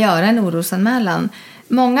ska man göra en orosanmälan.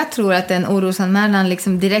 Många tror att en orosanmälan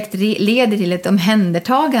liksom direkt leder till ett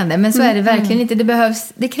omhändertagande. Men så är det verkligen inte.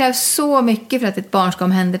 Det krävs så mycket för att ett barn ska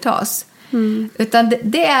omhändertas. Utan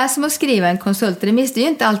det är som att skriva en konsultremiss. Det är ju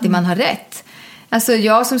inte alltid man har rätt. Alltså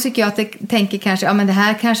jag som psykiater tänker kanske, men det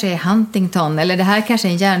här kanske är Huntington. Eller det här kanske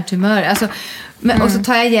är en hjärntumör. Alltså, och så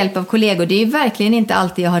tar jag hjälp av kollegor. Det är ju verkligen inte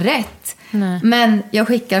alltid jag har rätt. Nej. Men jag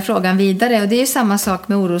skickar frågan vidare. Och det är ju samma sak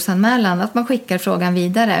med orosanmälan. Att man skickar frågan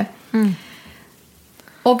vidare.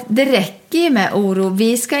 Och det räcker ju med oro.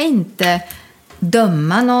 Vi ska inte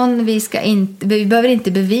döma någon. Vi behöver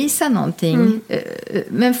inte bevisa någonting.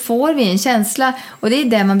 Men får vi en känsla. Och det är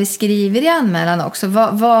det man beskriver i anmälan också.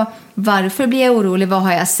 Varför blir jag orolig? Vad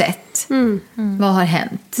har jag sett? Vad har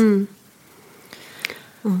hänt?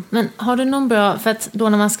 Men har du någon bra... För att då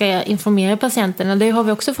när man ska informera patienterna. Det har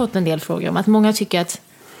vi också fått en del frågor om. Att många tycker att...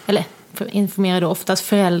 Eller... informerar då oftast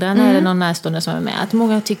föräldrarna eller någon närstående som är med. Att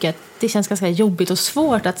många tycker att det känns ganska jobbigt och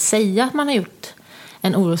svårt att säga att man har gjort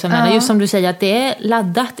en orosanmälan. Just som du säger, att det är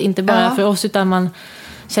laddat, inte bara för oss, utan man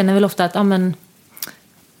känner väl ofta att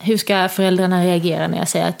hur ska föräldrarna reagera när jag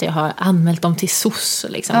säger att jag har anmält dem till SOS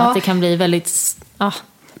liksom? Att det kan bli väldigt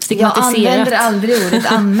stigmatiserat. Jag använder aldrig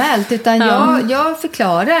ordet anmält, utan jag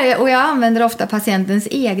förklarar, och jag använder ofta patientens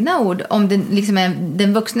egna ord om det liksom är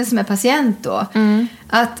den vuxna som är patient då.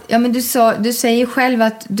 Att men du säger själv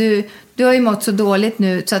att du har ju mått så dåligt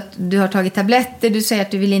nu så att du har tagit tabletter, du säger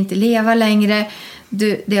att du vill inte leva längre,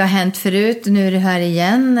 det har hänt förut, nu är det här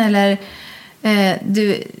igen, eller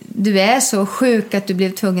du är så sjuk att du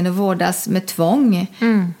blev tvungen att vårdas med tvång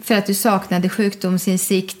för att du saknade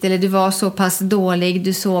sjukdomsinsikt, eller du var så pass dålig,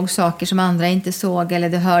 du såg saker som andra inte såg, eller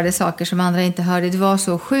du hörde saker som andra inte hörde, du var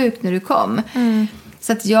så sjuk när du kom.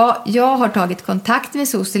 Så att jag har tagit kontakt med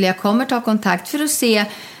SOS, eller jag kommer ta kontakt för att se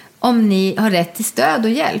om ni har rätt till stöd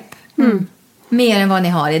och hjälp. Mer än vad ni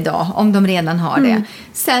har idag, om de redan har det.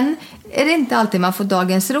 Sen är det inte alltid man får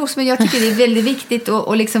dagens ros, men jag tycker det är väldigt viktigt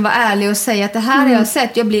att liksom vara ärlig och säga att det här har jag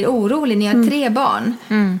sett, jag blir orolig, ni har 3 barn.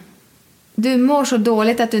 Du mår så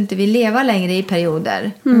dåligt att du inte vill leva längre i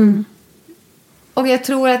perioder. Och jag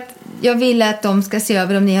tror att jag vill att de ska se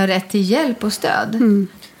över om ni har rätt till hjälp och stöd.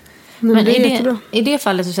 Men i det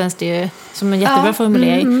fallet så känns det ju som en jättebra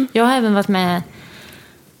formulering. Jag har även varit med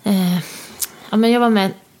jag var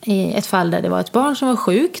med i ett fall där det var ett barn som var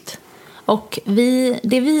sjukt. Och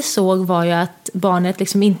det vi såg var ju att barnet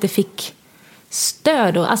liksom inte fick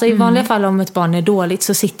stöd. Alltså i vanliga fall om ett barn är dåligt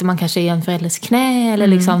så sitter man kanske i en förälders knä eller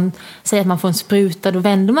liksom säger att man får en spruta, då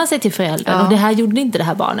vänder man sig till föräldern. Och det här gjorde inte det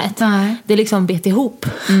här barnet. Det liksom bet ihop.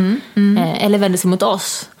 Eller vände sig mot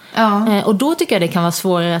oss. Och då tycker jag det kan vara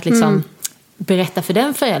svårare att liksom berätta för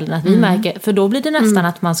den föräldern att vi märker, för då blir det nästan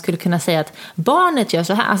att man skulle kunna säga att barnet gör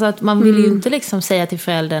så här. Alltså att man vill ju inte liksom säga till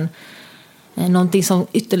föräldern någonting som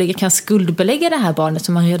ytterligare kan skuldbelägga det här barnet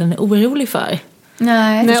som man redan är orolig för.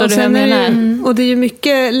 Nej, Nej, och, du hur jag menar? Och det är ju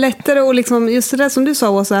mycket lättare att liksom, just det där som du sa,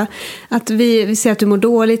 Åsa, att vi ser att du mår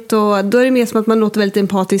dåligt och då är det mer som att man låter väldigt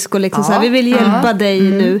empatisk och liksom så här, vi vill hjälpa dig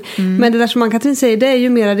nu. Men det där som Ann-Katrin säger, det är ju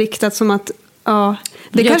mer riktat som att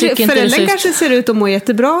föräldern kanske ser ut att må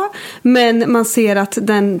jättebra, men man ser att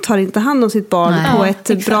den tar inte hand om sitt barn på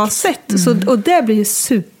ett bra sätt. Och det blir ju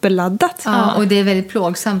superladdat. Ja, och det är väldigt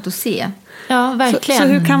plågsamt att se. Ja, verkligen. Så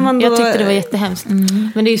hur kan man då... Jag tyckte det var jättehemskt.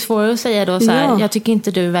 Men det är ju svårare att säga då så här, jag tycker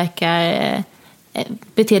inte du verkar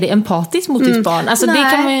bete dig empatiskt mot ditt barn. Alltså, det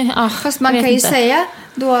kan man ju, fast man kan ju säga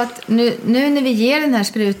då att nu när vi ger den här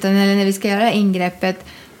sprutan eller när vi ska göra ingreppet,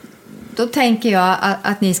 då tänker jag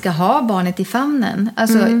att ni ska ha barnet i famnen.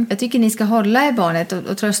 Alltså, jag tycker ni ska hålla i barnet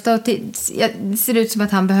och trösta. Det ser ut som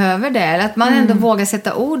att han behöver det. Eller att man ändå vågar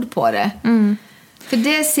sätta ord på det. För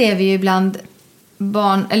det ser vi ju ibland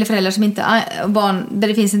barn eller föräldrar som inte barn där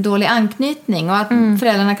det finns en dålig anknytning och att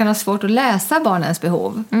föräldrarna kan ha svårt att läsa barnens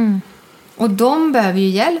behov. Och de behöver ju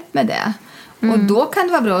hjälp med det. Och då kan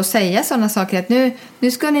det vara bra att säga sådana saker att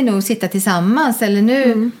nu ska ni nog sitta tillsammans eller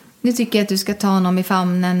nu tycker jag att du ska ta honom i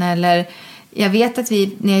famnen. Eller jag vet att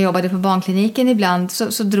när jag jobbade på barnkliniken ibland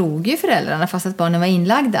så drog ju föräldrarna fast att barnen var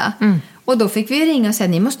inlagda. Och då fick vi ringa och säga,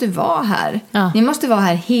 ni måste vara här. Ja. Ni måste vara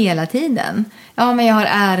här hela tiden. Ja, men jag har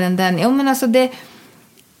ärenden. Ja, men alltså det...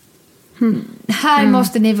 Här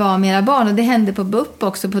måste ni vara med era barn. Och det hände på BUP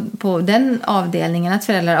också på den avdelningen att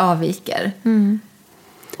föräldrar avviker.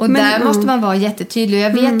 Och där måste man vara jättetydlig. Och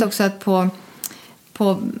jag vet också att på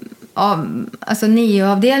alltså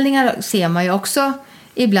NIO-avdelningar ser man ju också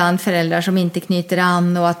ibland föräldrar som inte knyter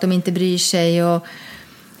an och att de inte bryr sig.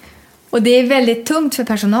 Och det är väldigt tungt för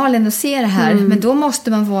personalen att se det här. Men då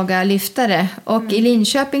måste man våga lyfta det. Och i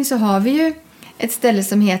Linköping så har vi ju ett ställe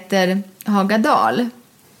som heter Hagadal.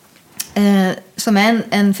 Som är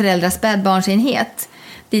en föräldrars spädbarnsenhet.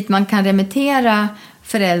 Dit man kan remittera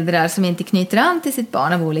föräldrar som inte knyter an till sitt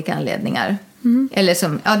barn av olika anledningar.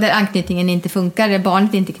 Eller där anknytningen inte funkar, där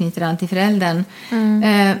barnet inte knyter an till föräldern.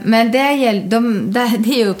 Men det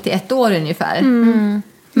är ju upp till 1 år ungefär.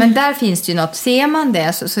 Men där finns det ju något. Ser man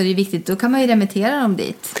det så är det viktigt, då kan man ju remittera dem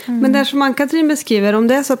dit. Men där som Ann-Katrin beskriver, om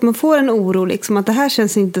det är så att man får en oro liksom, att det här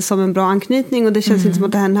känns inte som en bra anknytning och det känns inte som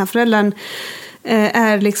att den här föräldern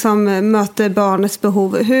möter barnets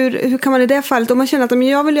behov. Hur kan man i det fallet, om man känner att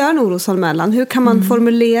jag vill göra en orosanmälan, hur kan man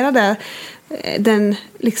formulera det?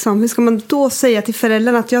 Hur ska man då säga till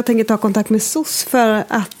föräldrarna att jag tänker ta kontakt med SOS för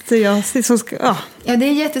att jag liksom ska... Ja, det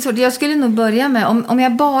är jättesvårt. Jag skulle nog börja med, om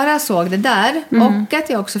jag bara såg det där och att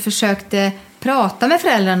jag också försökte prata med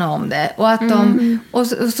föräldrarna om det och att och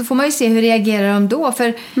så får man ju se hur reagerar de då,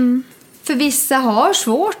 för vissa har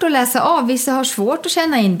svårt att läsa av, vissa har svårt att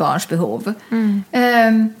känna in barns behov.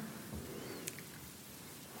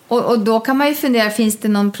 Och då kan man ju fundera, finns det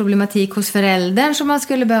någon problematik hos föräldern som man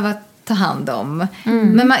skulle behöva ta hand om?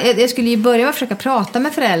 Men jag skulle ju börja med att försöka prata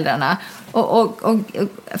med föräldrarna. Och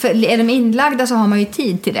för är de inlagda så har man ju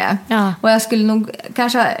tid till det. Ja. Och jag skulle nog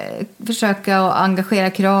kanske försöka att engagera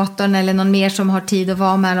kuratorn eller någon mer som har tid att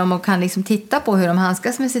vara med dem och kan liksom titta på hur de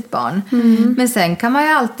handskas med sitt barn. Men sen kan man ju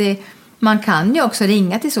alltid... Man kan ju också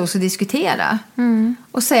ringa till SOS och diskutera.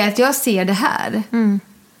 Och säga att jag ser det här.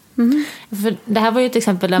 För det här var ju ett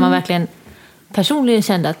exempel där man verkligen personligen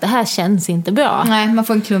kände att det här känns inte bra. Nej, man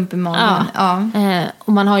får en klump i magen. Ja.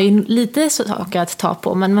 Och man har ju lite saker att ta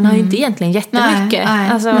på, men man har ju inte egentligen jättemycket.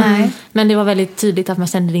 Nej. Men det var väldigt tydligt att man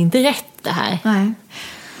kände det inte rätt det här. Nej.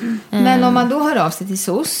 Men om man då hör av sig till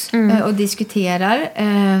SOS och diskuterar...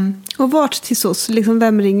 Och vart till SOS? Liksom,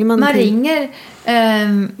 vem ringer man till? Man ringer...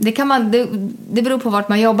 Det beror på vart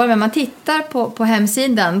man jobbar, men man tittar på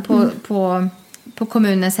hemsidan, på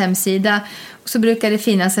kommunens hemsida. Och så brukar det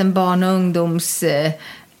finnas en barn- och ungdoms...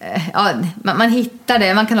 man hittar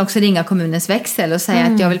det. Man kan också ringa kommunens växel och säga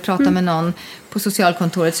att jag vill prata med någon på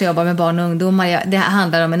socialkontoret som jobbar med barn och ungdomar. Det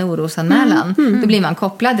handlar om en orosanmälan. Då blir man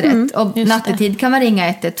kopplad rätt. Och nattetid kan man ringa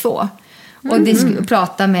 112 och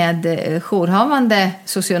prata med jourhavande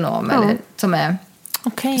socionom eller som är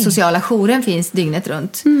sociala jouren finns dygnet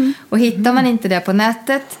runt. Och hittar man inte det på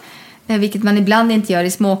nätet, vilket man ibland inte gör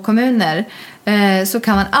i små kommuner, så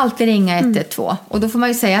kan man alltid ringa 112. Och då får man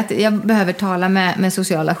ju säga att jag behöver tala med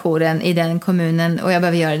sociala jouren i den kommunen och jag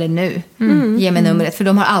behöver göra det nu. Ge mig numret, för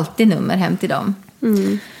de har alltid nummer hem till dem.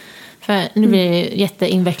 För nu blir det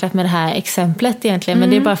jätteinvecklat med det här exemplet egentligen. Men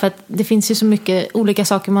det är bara för att det finns ju så mycket olika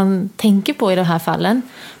saker man tänker på i de här fallen.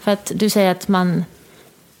 För att du säger att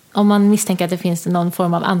om man misstänker att det finns någon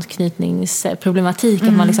form av anknytningsproblematik,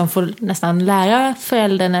 att man liksom får nästan lära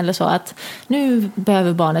föräldern eller så att nu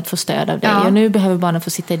behöver barnet få stöd av dig och nu behöver barnet få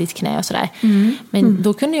sitta i ditt knä och sådär. Men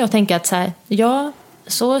då kunde jag tänka att så här,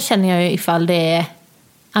 så känner jag ju ifall det är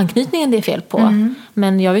anknytningen det är fel på.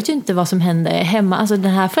 Men jag vet ju inte vad som händer hemma. Alltså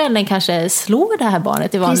den här föräldern kanske slår det här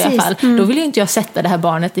barnet i vanliga fall. Då vill ju inte jag sätta det här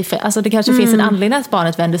barnet i... Alltså det kanske finns en anledning att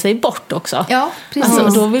barnet vänder sig bort också. Ja, precis.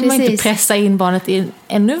 Alltså, då vill man inte pressa in barnet i en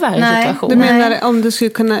ännu värre situation. Du menar om du skulle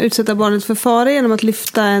kunna utsätta barnet för fara genom att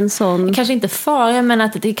lyfta en sån... Kanske inte fara, men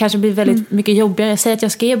att det kanske blir väldigt mycket jobbigare. Säg att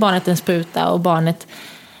jag ska ge barnet en spruta och barnet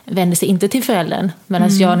vänder sig inte till föräldern.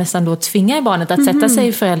 Medan jag nästan då tvingar barnet att sätta sig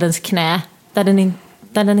i förälderns knä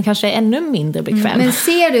där den kanske är ännu mindre bekväm. Men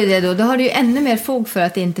ser du det då har du ju ännu mer fog för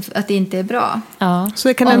att det inte är bra. Ja. Så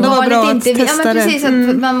det kan ändå vara bra att testa det. Precis,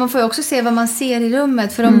 att man får ju också se vad man ser i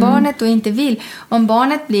rummet. För om barnet då inte vill, om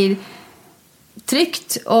barnet blir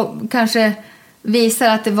tryckt och kanske visar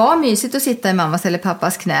att det var mysigt att sitta i mammas eller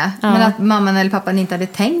pappas knä, men att mamman eller pappan inte hade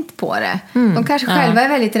tänkt på det. De kanske själva är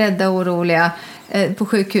väldigt rädda och oroliga på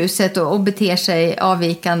sjukhuset och beter sig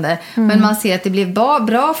avvikande. Men man ser att det blir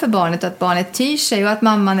bra för barnet, att barnet tyr sig och att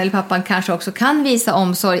mamman eller pappan kanske också kan visa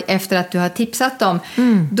omsorg efter att du har tipsat dem.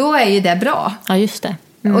 Då är ju det bra. Ja, just det.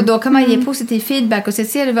 Och då kan man ge positiv feedback och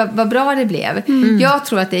se vad bra det blev. Jag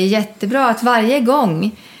tror att det är jättebra att varje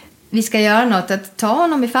gång vi ska göra något, att ta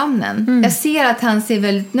honom i famnen. Jag ser att han ser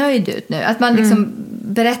väldigt nöjd ut nu. Att man liksom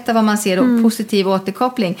berättar vad man ser och positiv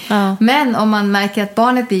återkoppling. Ja. Men om man märker att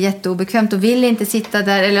barnet blir jätteobekvämt och vill inte sitta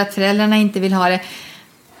där, eller att föräldrarna inte vill ha det,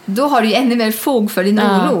 då har du ju ännu mer fog för din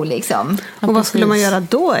oro liksom. Och vad skulle man göra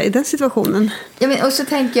då i den situationen? Ja, men, och så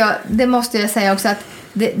tänker jag, det måste jag säga också, att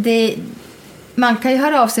man kan ju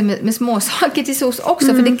höra av sig med små saker till SOS också,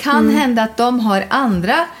 för det kan hända att de har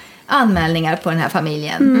andra anmälningar på den här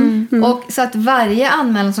familjen. Och så att varje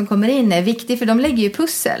anmälan som kommer in är viktig, för de lägger ju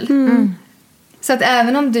pussel. Så att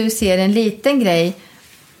även om du ser en liten grej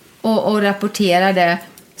och rapporterar det,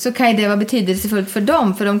 så kan ju det vara betydelsefullt för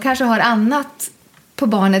dem, för de kanske har annat på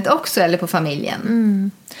barnet också, eller på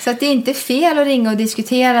familjen. Så att det är inte fel att ringa och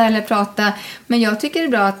diskutera eller prata, men jag tycker det är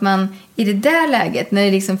bra att man i det där läget, när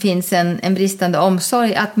det liksom finns en bristande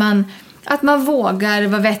omsorg, att man vågar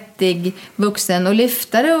vara vettig vuxen och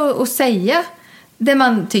lyfta det och säga det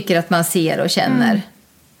man tycker att man ser och känner.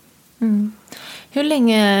 Hur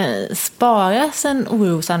länge sparas en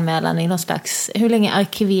orosanmälan i någon slags... Hur länge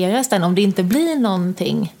arkiveras den om det inte blir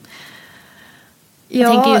någonting?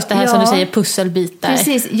 Jag tänker just det här som du säger, pusselbitar.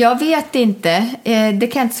 Precis, jag vet inte. Det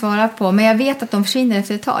kan jag inte svara på. Men jag vet att de försvinner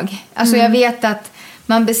efter ett tag. Alltså jag vet att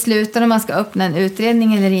man beslutar om man ska öppna en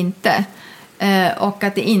utredning eller inte. Och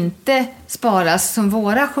att det inte sparas som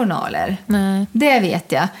våra journaler. Nej. Det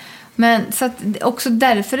vet jag. Men så att också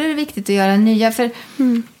därför är det viktigt att göra nya. För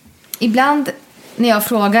ibland när jag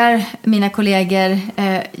frågar mina kollegor,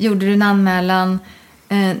 gjorde du en anmälan?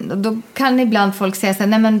 Då kan ibland folk säga så här,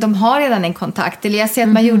 nej men de har redan en kontakt. Eller jag ser att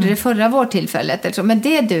man gjorde det förra vårdtillfället. Eller så, men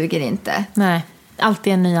det duger inte. Nej.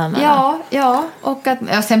 Alltid en ny anmälan. Ja. Och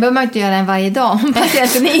att, sen behöver man inte göra en varje dag om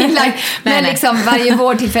patienten är inlagd. Men liksom varje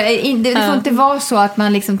vårdtillfälle. Det får inte vara så att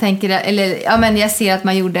man liksom tänker, eller men jag ser att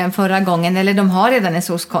man gjorde en förra gången, eller de har redan en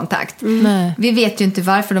SOS-kontakt. Vi vet ju inte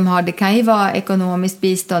varför de har. Det kan ju vara ekonomiskt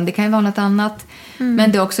bistånd, det kan ju vara något annat.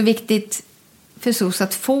 Men det är också viktigt för SOS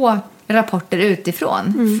att få rapporter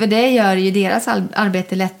utifrån. För det gör ju deras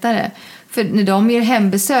arbete lättare. För när de gör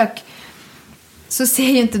hembesök så ser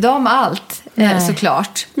ju inte de allt,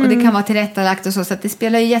 såklart. Och det kan vara tillrättalagt och så att det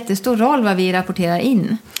spelar ju jättestor roll vad vi rapporterar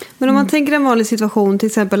in. Men om man tänker en vanlig situation, till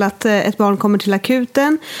exempel att ett barn kommer till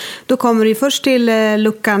akuten, då kommer det ju först till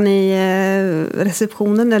luckan i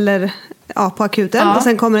receptionen eller på akuten. Och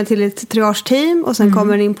sen kommer den till ett triage-team och sen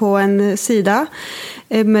kommer den in på en sida,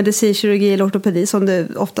 medicin, kirurgi eller ortopedi som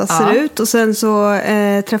det ofta ser ut. Och sen så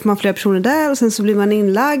träffar man flera personer där och sen så blir man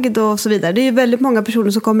inlagd och så vidare. Det är ju väldigt många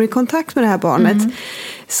personer som kommer i kontakt med det här barnet.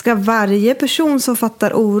 Ska varje person som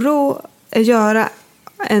fattar oro göra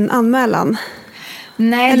en anmälan?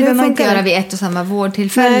 Nej, det behöver man inte göra vid ett och samma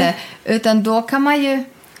vårdtillfälle. Nej. Utan då kan man ju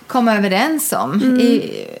komma överens om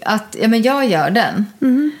att jag gör den.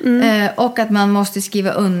 Och att man måste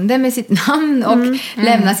skriva under med sitt namn och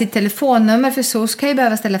lämna sitt telefonnummer, för så ska ju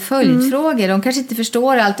behöva ställa följdfrågor. De kanske inte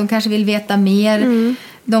förstår allt, de kanske vill veta mer.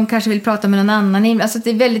 De kanske vill prata med någon annan. Alltså det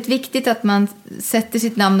är väldigt viktigt att man sätter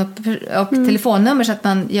sitt namn och telefonnummer så att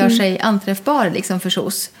man gör sig anträffbar liksom för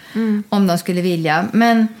SOS om de skulle vilja.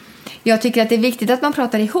 Men jag tycker att det är viktigt att man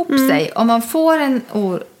pratar ihop sig. Om man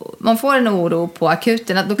får en oro på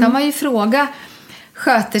akuten, då kan man ju fråga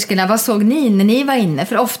sköterskorna, vad såg ni när ni var inne?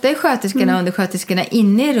 För ofta är sköterskorna och undersköterskorna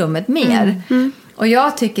inne i rummet mer. Och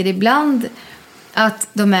jag tycker ibland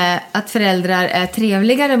att föräldrar är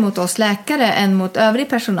trevligare mot oss läkare än mot övrig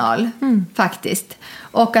personal faktiskt.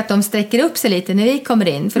 Och att de sträcker upp sig lite när vi kommer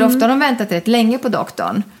in. För ofta har de väntat rätt länge på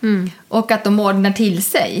doktorn. Och att de ordnar till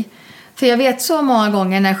sig. För jag vet så många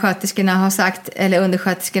gånger när sköterskorna har sagt, eller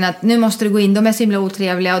undersköterskorna, att nu måste du gå in, de är så himla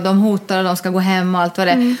otrevliga och de hotar och de ska gå hem och allt vad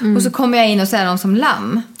det är. Och så kommer jag in och så är de som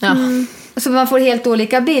lamm. Så man får helt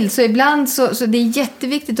olika bild. Så ibland så det är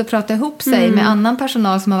jätteviktigt att prata ihop sig med annan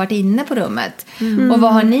personal som har varit inne på rummet. Och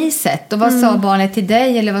vad har ni sett? Och vad sa barnet till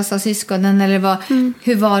dig? Eller vad sa syskonen? Eller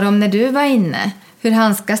hur var de när du var inne? Hur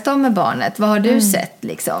handskas de med barnet? Vad har du sett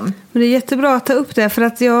liksom? Men det är jättebra att ta upp det. För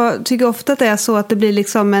att jag tycker ofta att det är så att det blir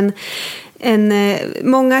liksom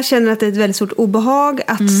många känner att det är ett väldigt stort obehag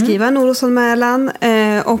att skriva en orosanmälan.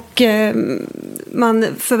 Och man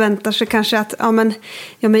förväntar sig kanske att men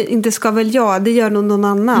inte ska väl jag, det gör nog någon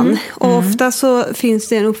annan. Och ofta så finns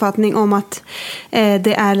det en uppfattning om att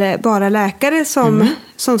det är bara läkare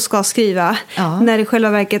som ska skriva. När i själva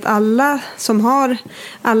verket alla som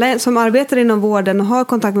arbetar inom vården och har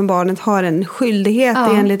kontakt med barnet har en skyldighet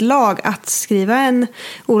enligt lag att skriva en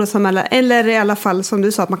orosanmälan. Eller i alla fall som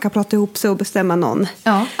du sa, att man kan prata ihop sig och bestämma någon.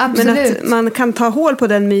 Ja, absolut. Men att man kan ta hål på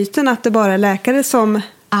den myten att det bara är läkare som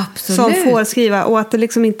får skriva. Och att det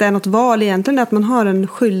liksom inte är något val egentligen, att man har en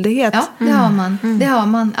skyldighet. Ja, det har man. Det har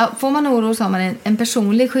man. Får man oro så har man en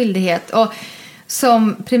personlig skyldighet. Och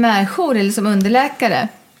som primärjour eller som underläkare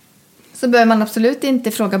så behöver man absolut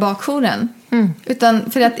inte fråga bakjouren.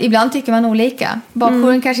 Utan för att ibland tycker man olika.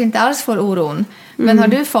 Bakjouren kanske inte alls får oron. Men har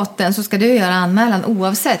du fått den så ska du göra anmälan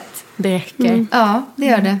oavsett. Det räcker. Ja, det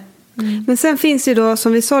gör det. Men sen finns ju då,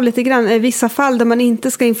 som vi sa lite grann, vissa fall där man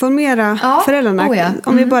inte ska informera föräldrarna.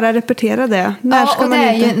 Om vi bara repeterar det. När ska och man det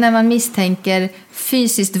är inte... ju när man misstänker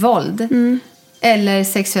fysiskt våld eller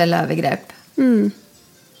sexuella övergrepp.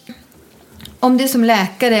 Om du som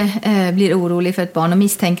läkare blir orolig för ett barn och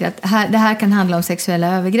misstänker att det här kan handla om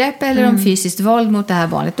sexuella övergrepp eller om fysiskt våld mot det här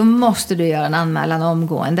barnet, då måste du göra en anmälan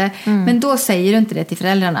omgående. Men då säger du inte det till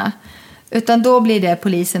föräldrarna. Utan då blir det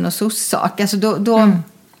polisen och SOS sak. Alltså då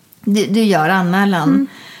du gör anmälan.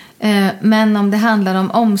 Men om det handlar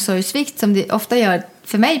om omsorgsvikt, som det ofta gör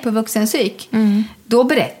för mig på vuxenpsyk, då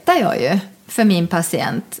berättar jag ju för min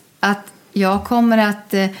patient att jag kommer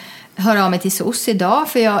att höra av mig till SOS idag,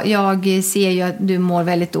 för jag ser ju att du mår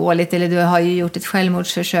väldigt dåligt, eller du har ju gjort ett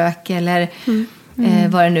självmordsförsök eller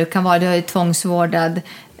vad det nu kan vara, du är tvångsvårdad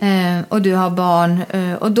och du har barn,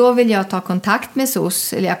 och då vill jag ta kontakt med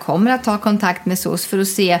SOS, eller jag kommer att ta kontakt med SOS för att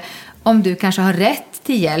se om du kanske har rätt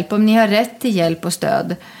till hjälp, om ni har rätt till hjälp och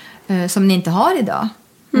stöd som ni inte har idag.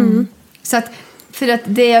 Så att, för att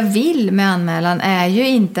det jag vill med anmälan är ju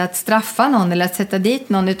inte att straffa någon eller att sätta dit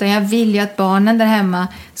någon, utan jag vill ju att barnen där hemma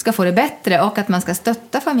ska få det bättre och att man ska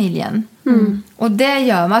stötta familjen. Och det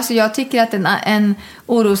gör man. Alltså jag tycker att en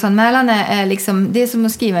orosanmälan är liksom, det är som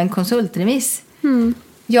att skriva en konsultremiss.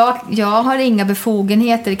 Jag har inga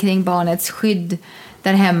befogenheter kring barnets skydd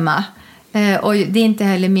där hemma. Och det är inte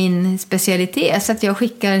heller min specialitet, så att jag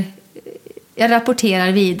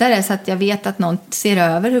rapporterar vidare så att jag vet att någon ser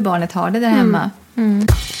över hur barnet har det där hemma.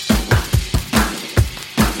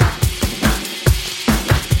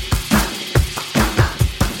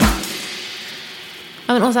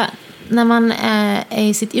 Ja, men Åsa, när man är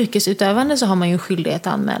i sitt yrkesutövande så har man ju skyldighet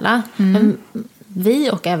att anmäla. Men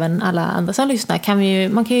vi och även alla andra som lyssnar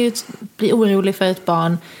man kan ju bli orolig för ett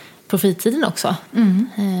barn på fritiden också.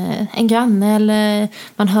 En granne, eller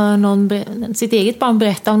man hör sitt eget barn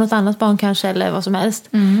berätta om något annat barn kanske, eller vad som helst.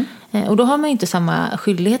 Och då har man ju inte samma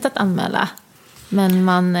skyldighet att anmäla. Men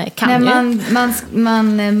man kan ju.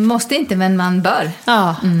 Man måste inte, men man bör.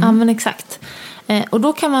 Ja, men exakt. Och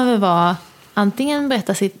då kan man väl antingen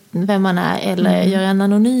berätta vem man är eller göra en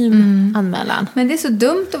anonym anmälan. Men det är så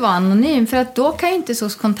dumt att vara anonym, för att då kan ju inte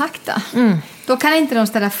SOS kontakta. Då kan inte de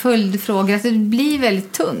ställa följdfrågor. Alltså det blir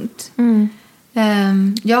väldigt tunt.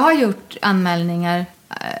 Jag har gjort anmälningar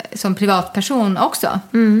som privatperson också.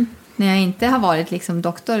 När jag inte har varit liksom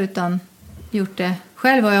doktor utan gjort det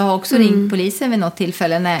själv. Och jag har också ringt polisen vid något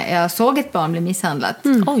tillfälle när jag såg ett barn bli misshandlat.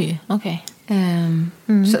 Oj, okej.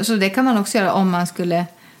 Så det kan man också göra om man skulle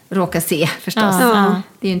råka se, förstås.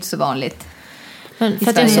 Det är ju inte så vanligt. Men för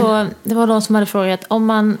att det var någon som hade frågat om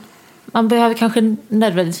man behöver kanske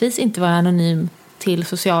nödvändigtvis inte vara anonym till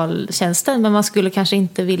socialtjänsten, men man skulle kanske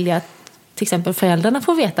inte vilja att till exempel föräldrarna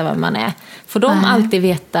får veta vem man är. Får de alltid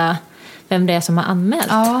veta vem det är som har anmält?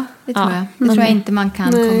 Ja, det tror jag. Det tror jag inte man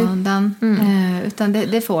kan komma undan. Utan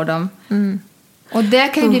det får de. Och det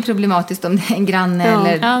kan ju bli problematiskt om det är en granne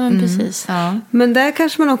eller... Ja, men precis. Men där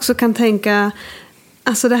kanske man också kan tänka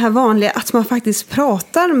Alltså det här vanliga, att man faktiskt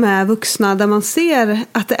pratar med vuxna där man ser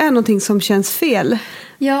att det är någonting som känns fel.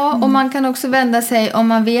 Ja, och man kan också vända sig, om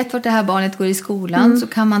man vet vart det här barnet går i skolan, så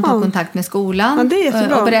kan man ta kontakt med skolan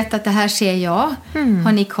och berätta att det här ser jag.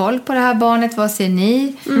 Har ni koll på det här barnet? Vad ser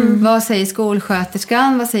ni? Vad säger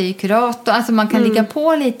skolsköterskan? Vad säger kurator? Alltså man kan ligga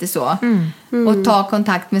på lite så. Och ta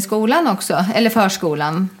kontakt med skolan också, eller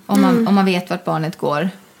förskolan, om man vet vart barnet går.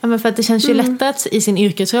 Ja, men för att det känns ju lättare att i sin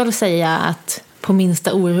yrkesroll säga att på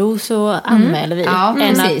minsta oro så anmäler vi.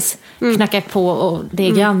 Än att knacka på och det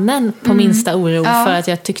är grannen på minsta oro för att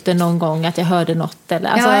jag tyckte någon gång att jag hörde något. Eller,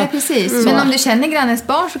 alltså, ja, precis. Men om du känner grannens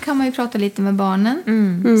barn så kan man ju prata lite med barnen.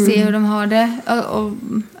 Se hur de har det.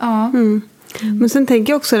 Men sen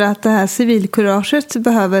tänker jag också att det här civilkuraget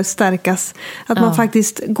behöver stärkas. Att man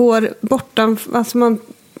faktiskt går bortom... Alltså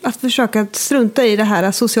att försöka strunta i det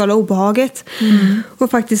här sociala obehaget.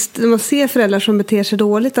 Och faktiskt, när man ser föräldrar som beter sig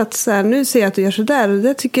dåligt, att så här, nu ser jag att du gör så där.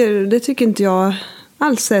 Det tycker inte jag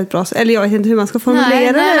alls är ett bra... Eller jag vet inte hur man ska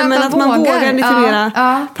formulera det. Men att man vågar lite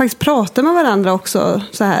mera faktiskt prata med varandra också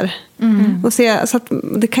så här. Och se, så att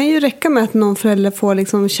det kan ju räcka med att någon förälder får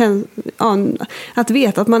liksom att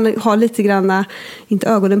veta att man har lite grann, inte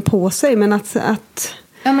ögonen på sig, men att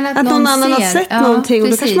någon annan har sett någonting. Och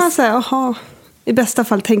då kanske man säger, jaha, i bästa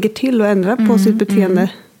fall tänker till och ändrar på sitt beteende.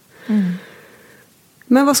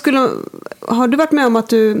 Men har du varit med om att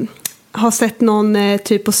du har sett någon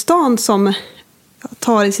typ på stan som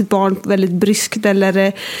tar i sitt barn väldigt bryskt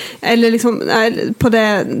eller liksom på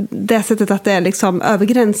det sättet att det är liksom över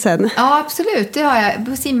gränsen? Ja, absolut. Det har jag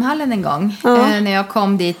på simhallen en gång. När jag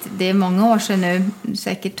kom dit, det är många år sedan nu,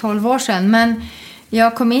 säkert 12 år sedan. Men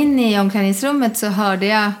jag kom in i omklädningsrummet så hörde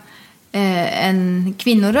jag en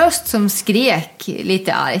kvinnoröst som skrek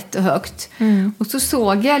lite argt och högt. Och så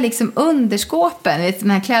såg jag liksom under skåpen, de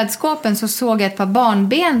här klädskåpen, så såg jag ett par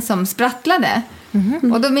barnben som sprattlade.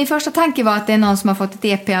 Och då min första tanke var att det är någon som har fått ett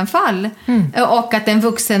EP-anfall och att en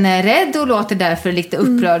vuxen är rädd och låter därför lite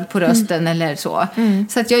upprörd på rösten eller så.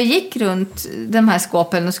 Så att jag gick runt de här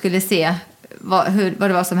skåpen och skulle se vad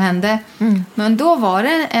det var som hände. Men då var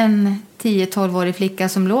det en 10-12-årig flicka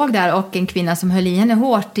som låg där och en kvinna som höll i henne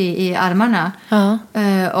hårt i armarna.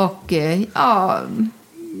 Och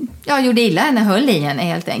gjorde illa henne, höll i henne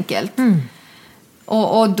helt enkelt.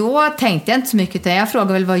 Och då tänkte jag inte så mycket, utan jag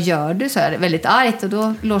frågade väl, vad gör du? Så här, väldigt argt, och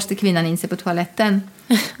då låste kvinnan in sig på toaletten.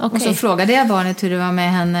 Och så frågade jag barnet hur det var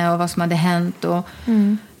med henne och vad som hade hänt. Och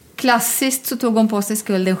klassiskt så tog hon på sig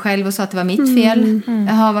skulden själv och sa att det var mitt fel.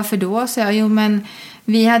 Jaha, varför då? Så jag, men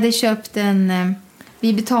vi hade köpt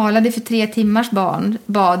vi betalade för 3 timmars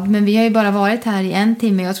bad, men vi har ju bara varit här i 1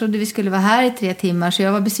 timme. Jag trodde vi skulle vara här i 3 timmar, så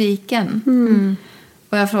jag var besviken.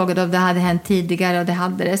 Och jag frågade om det hade hänt tidigare, och det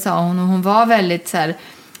hade det, sa hon. Och hon var väldigt så här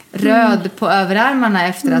röd på överarmarna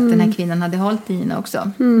efter att den här kvinnan hade hållit i henne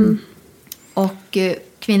också. Och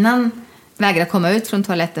kvinnan vägrade komma ut från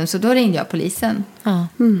toaletten, så då ringde jag polisen.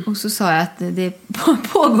 Och så sa jag att det är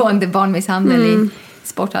pågående barnmisshandel i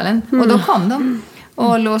sporthallen. Och då kom de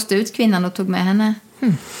och låste ut kvinnan och tog med henne.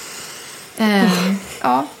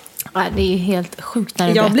 Det är ju helt sjukt när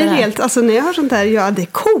du jag blir berättar helt, alltså när jag hör sånt här, det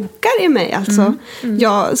kokar i mig alltså.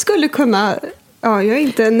 Jag skulle kunna, jag är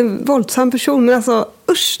inte en våldsam person, men alltså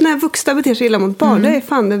usch, när vuxna beter sig illa mot barn, det är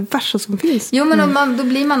fan det värsta som finns. Jo, men då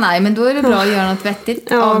blir man arg, men då är det bra att göra något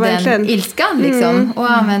vettigt av verkligen. Den ilskan liksom,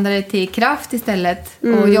 och använda det till kraft istället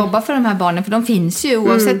och jobba för de här barnen, för de finns ju,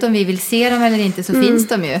 oavsett om vi vill se dem eller inte, så finns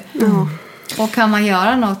de ju. Och kan man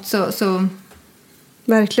göra något så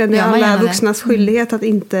verkligen, det är alla vuxnas skyldighet att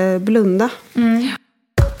inte blunda.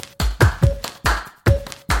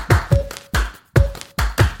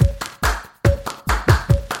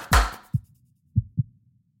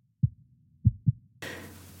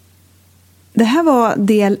 Det här var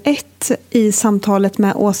del 1 i samtalet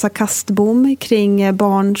med Åsa Kastbom kring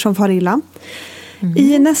barn som far illa.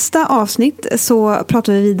 I nästa avsnitt så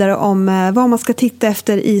pratar vi vidare om vad man ska titta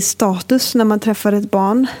efter i status när man träffar ett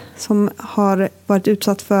barn som har varit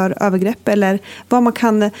utsatt för övergrepp, eller vad man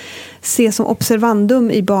kan se som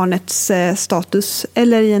observandum i barnets status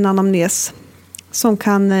eller i en anamnes som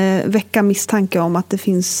kan väcka misstanke om att det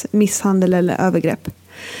finns misshandel eller övergrepp.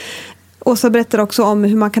 Åsa berättar också om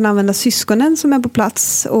hur man kan använda syskonen som är på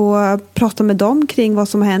plats och prata med dem kring vad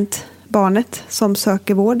som har hänt barnet som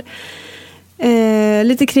söker vård.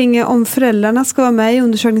 Lite kring om föräldrarna ska vara med i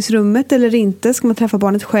undersökningsrummet eller inte. Ska man träffa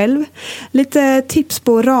barnet själv? Lite tips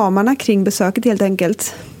på ramarna kring besöket helt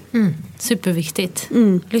enkelt. Superviktigt.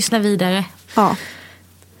 Lyssna vidare. Ja.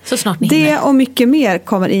 Så snart ni det hinner. Och mycket mer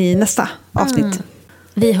kommer i nästa avsnitt.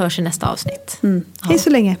 Vi hörs i nästa avsnitt. Hej så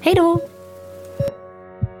länge. Hej då.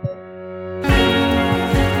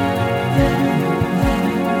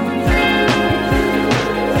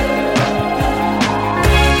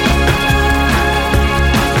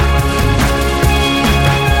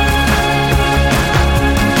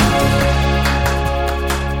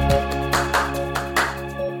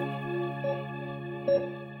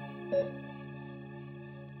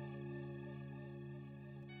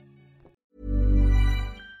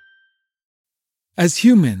 As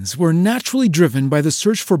humans, we're naturally driven by the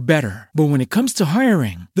search for better. But when it comes to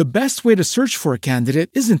hiring, the best way to search for a candidate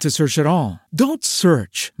isn't to search at all. Don't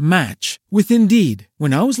search, match with Indeed.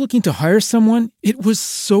 When I was looking to hire someone, it was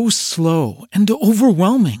so slow and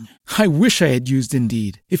overwhelming. I wish I had used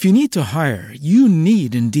Indeed. If you need to hire, you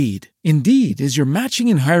need Indeed. Indeed is your matching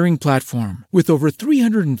and hiring platform with over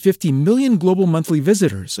 350 million global monthly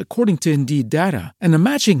visitors, according to Indeed data, and a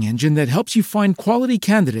matching engine that helps you find quality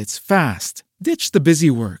candidates fast. Ditch the busy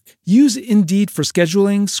work. Use Indeed for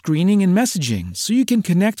scheduling, screening, and messaging so you can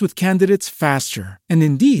connect with candidates faster. And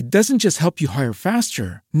Indeed doesn't just help you hire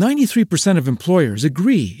faster. 93% of employers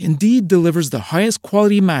agree Indeed delivers the highest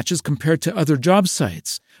quality matches compared to other job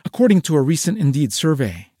sites, according to a recent Indeed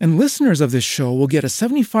survey. And listeners of this show will get a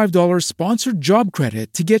 $75 sponsored job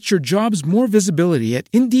credit to get your jobs more visibility at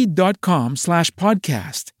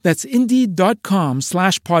Indeed.com/podcast. That's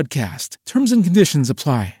Indeed.com/podcast. Terms and conditions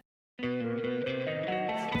apply.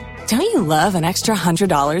 Don't you love an extra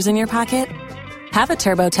 $100 in your pocket? Have a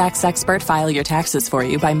TurboTax expert file your taxes for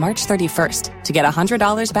you by March 31st to get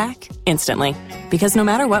 $100 back instantly. Because no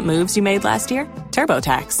matter what moves you made last year,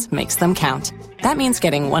 TurboTax makes them count. That means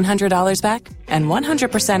getting $100 back and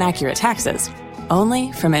 100% accurate taxes,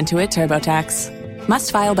 only from Intuit TurboTax. Must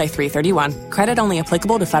file by 3/31. Credit only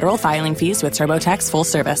applicable to federal filing fees with TurboTax full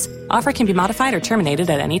service. Offer can be modified or terminated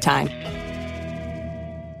at any time.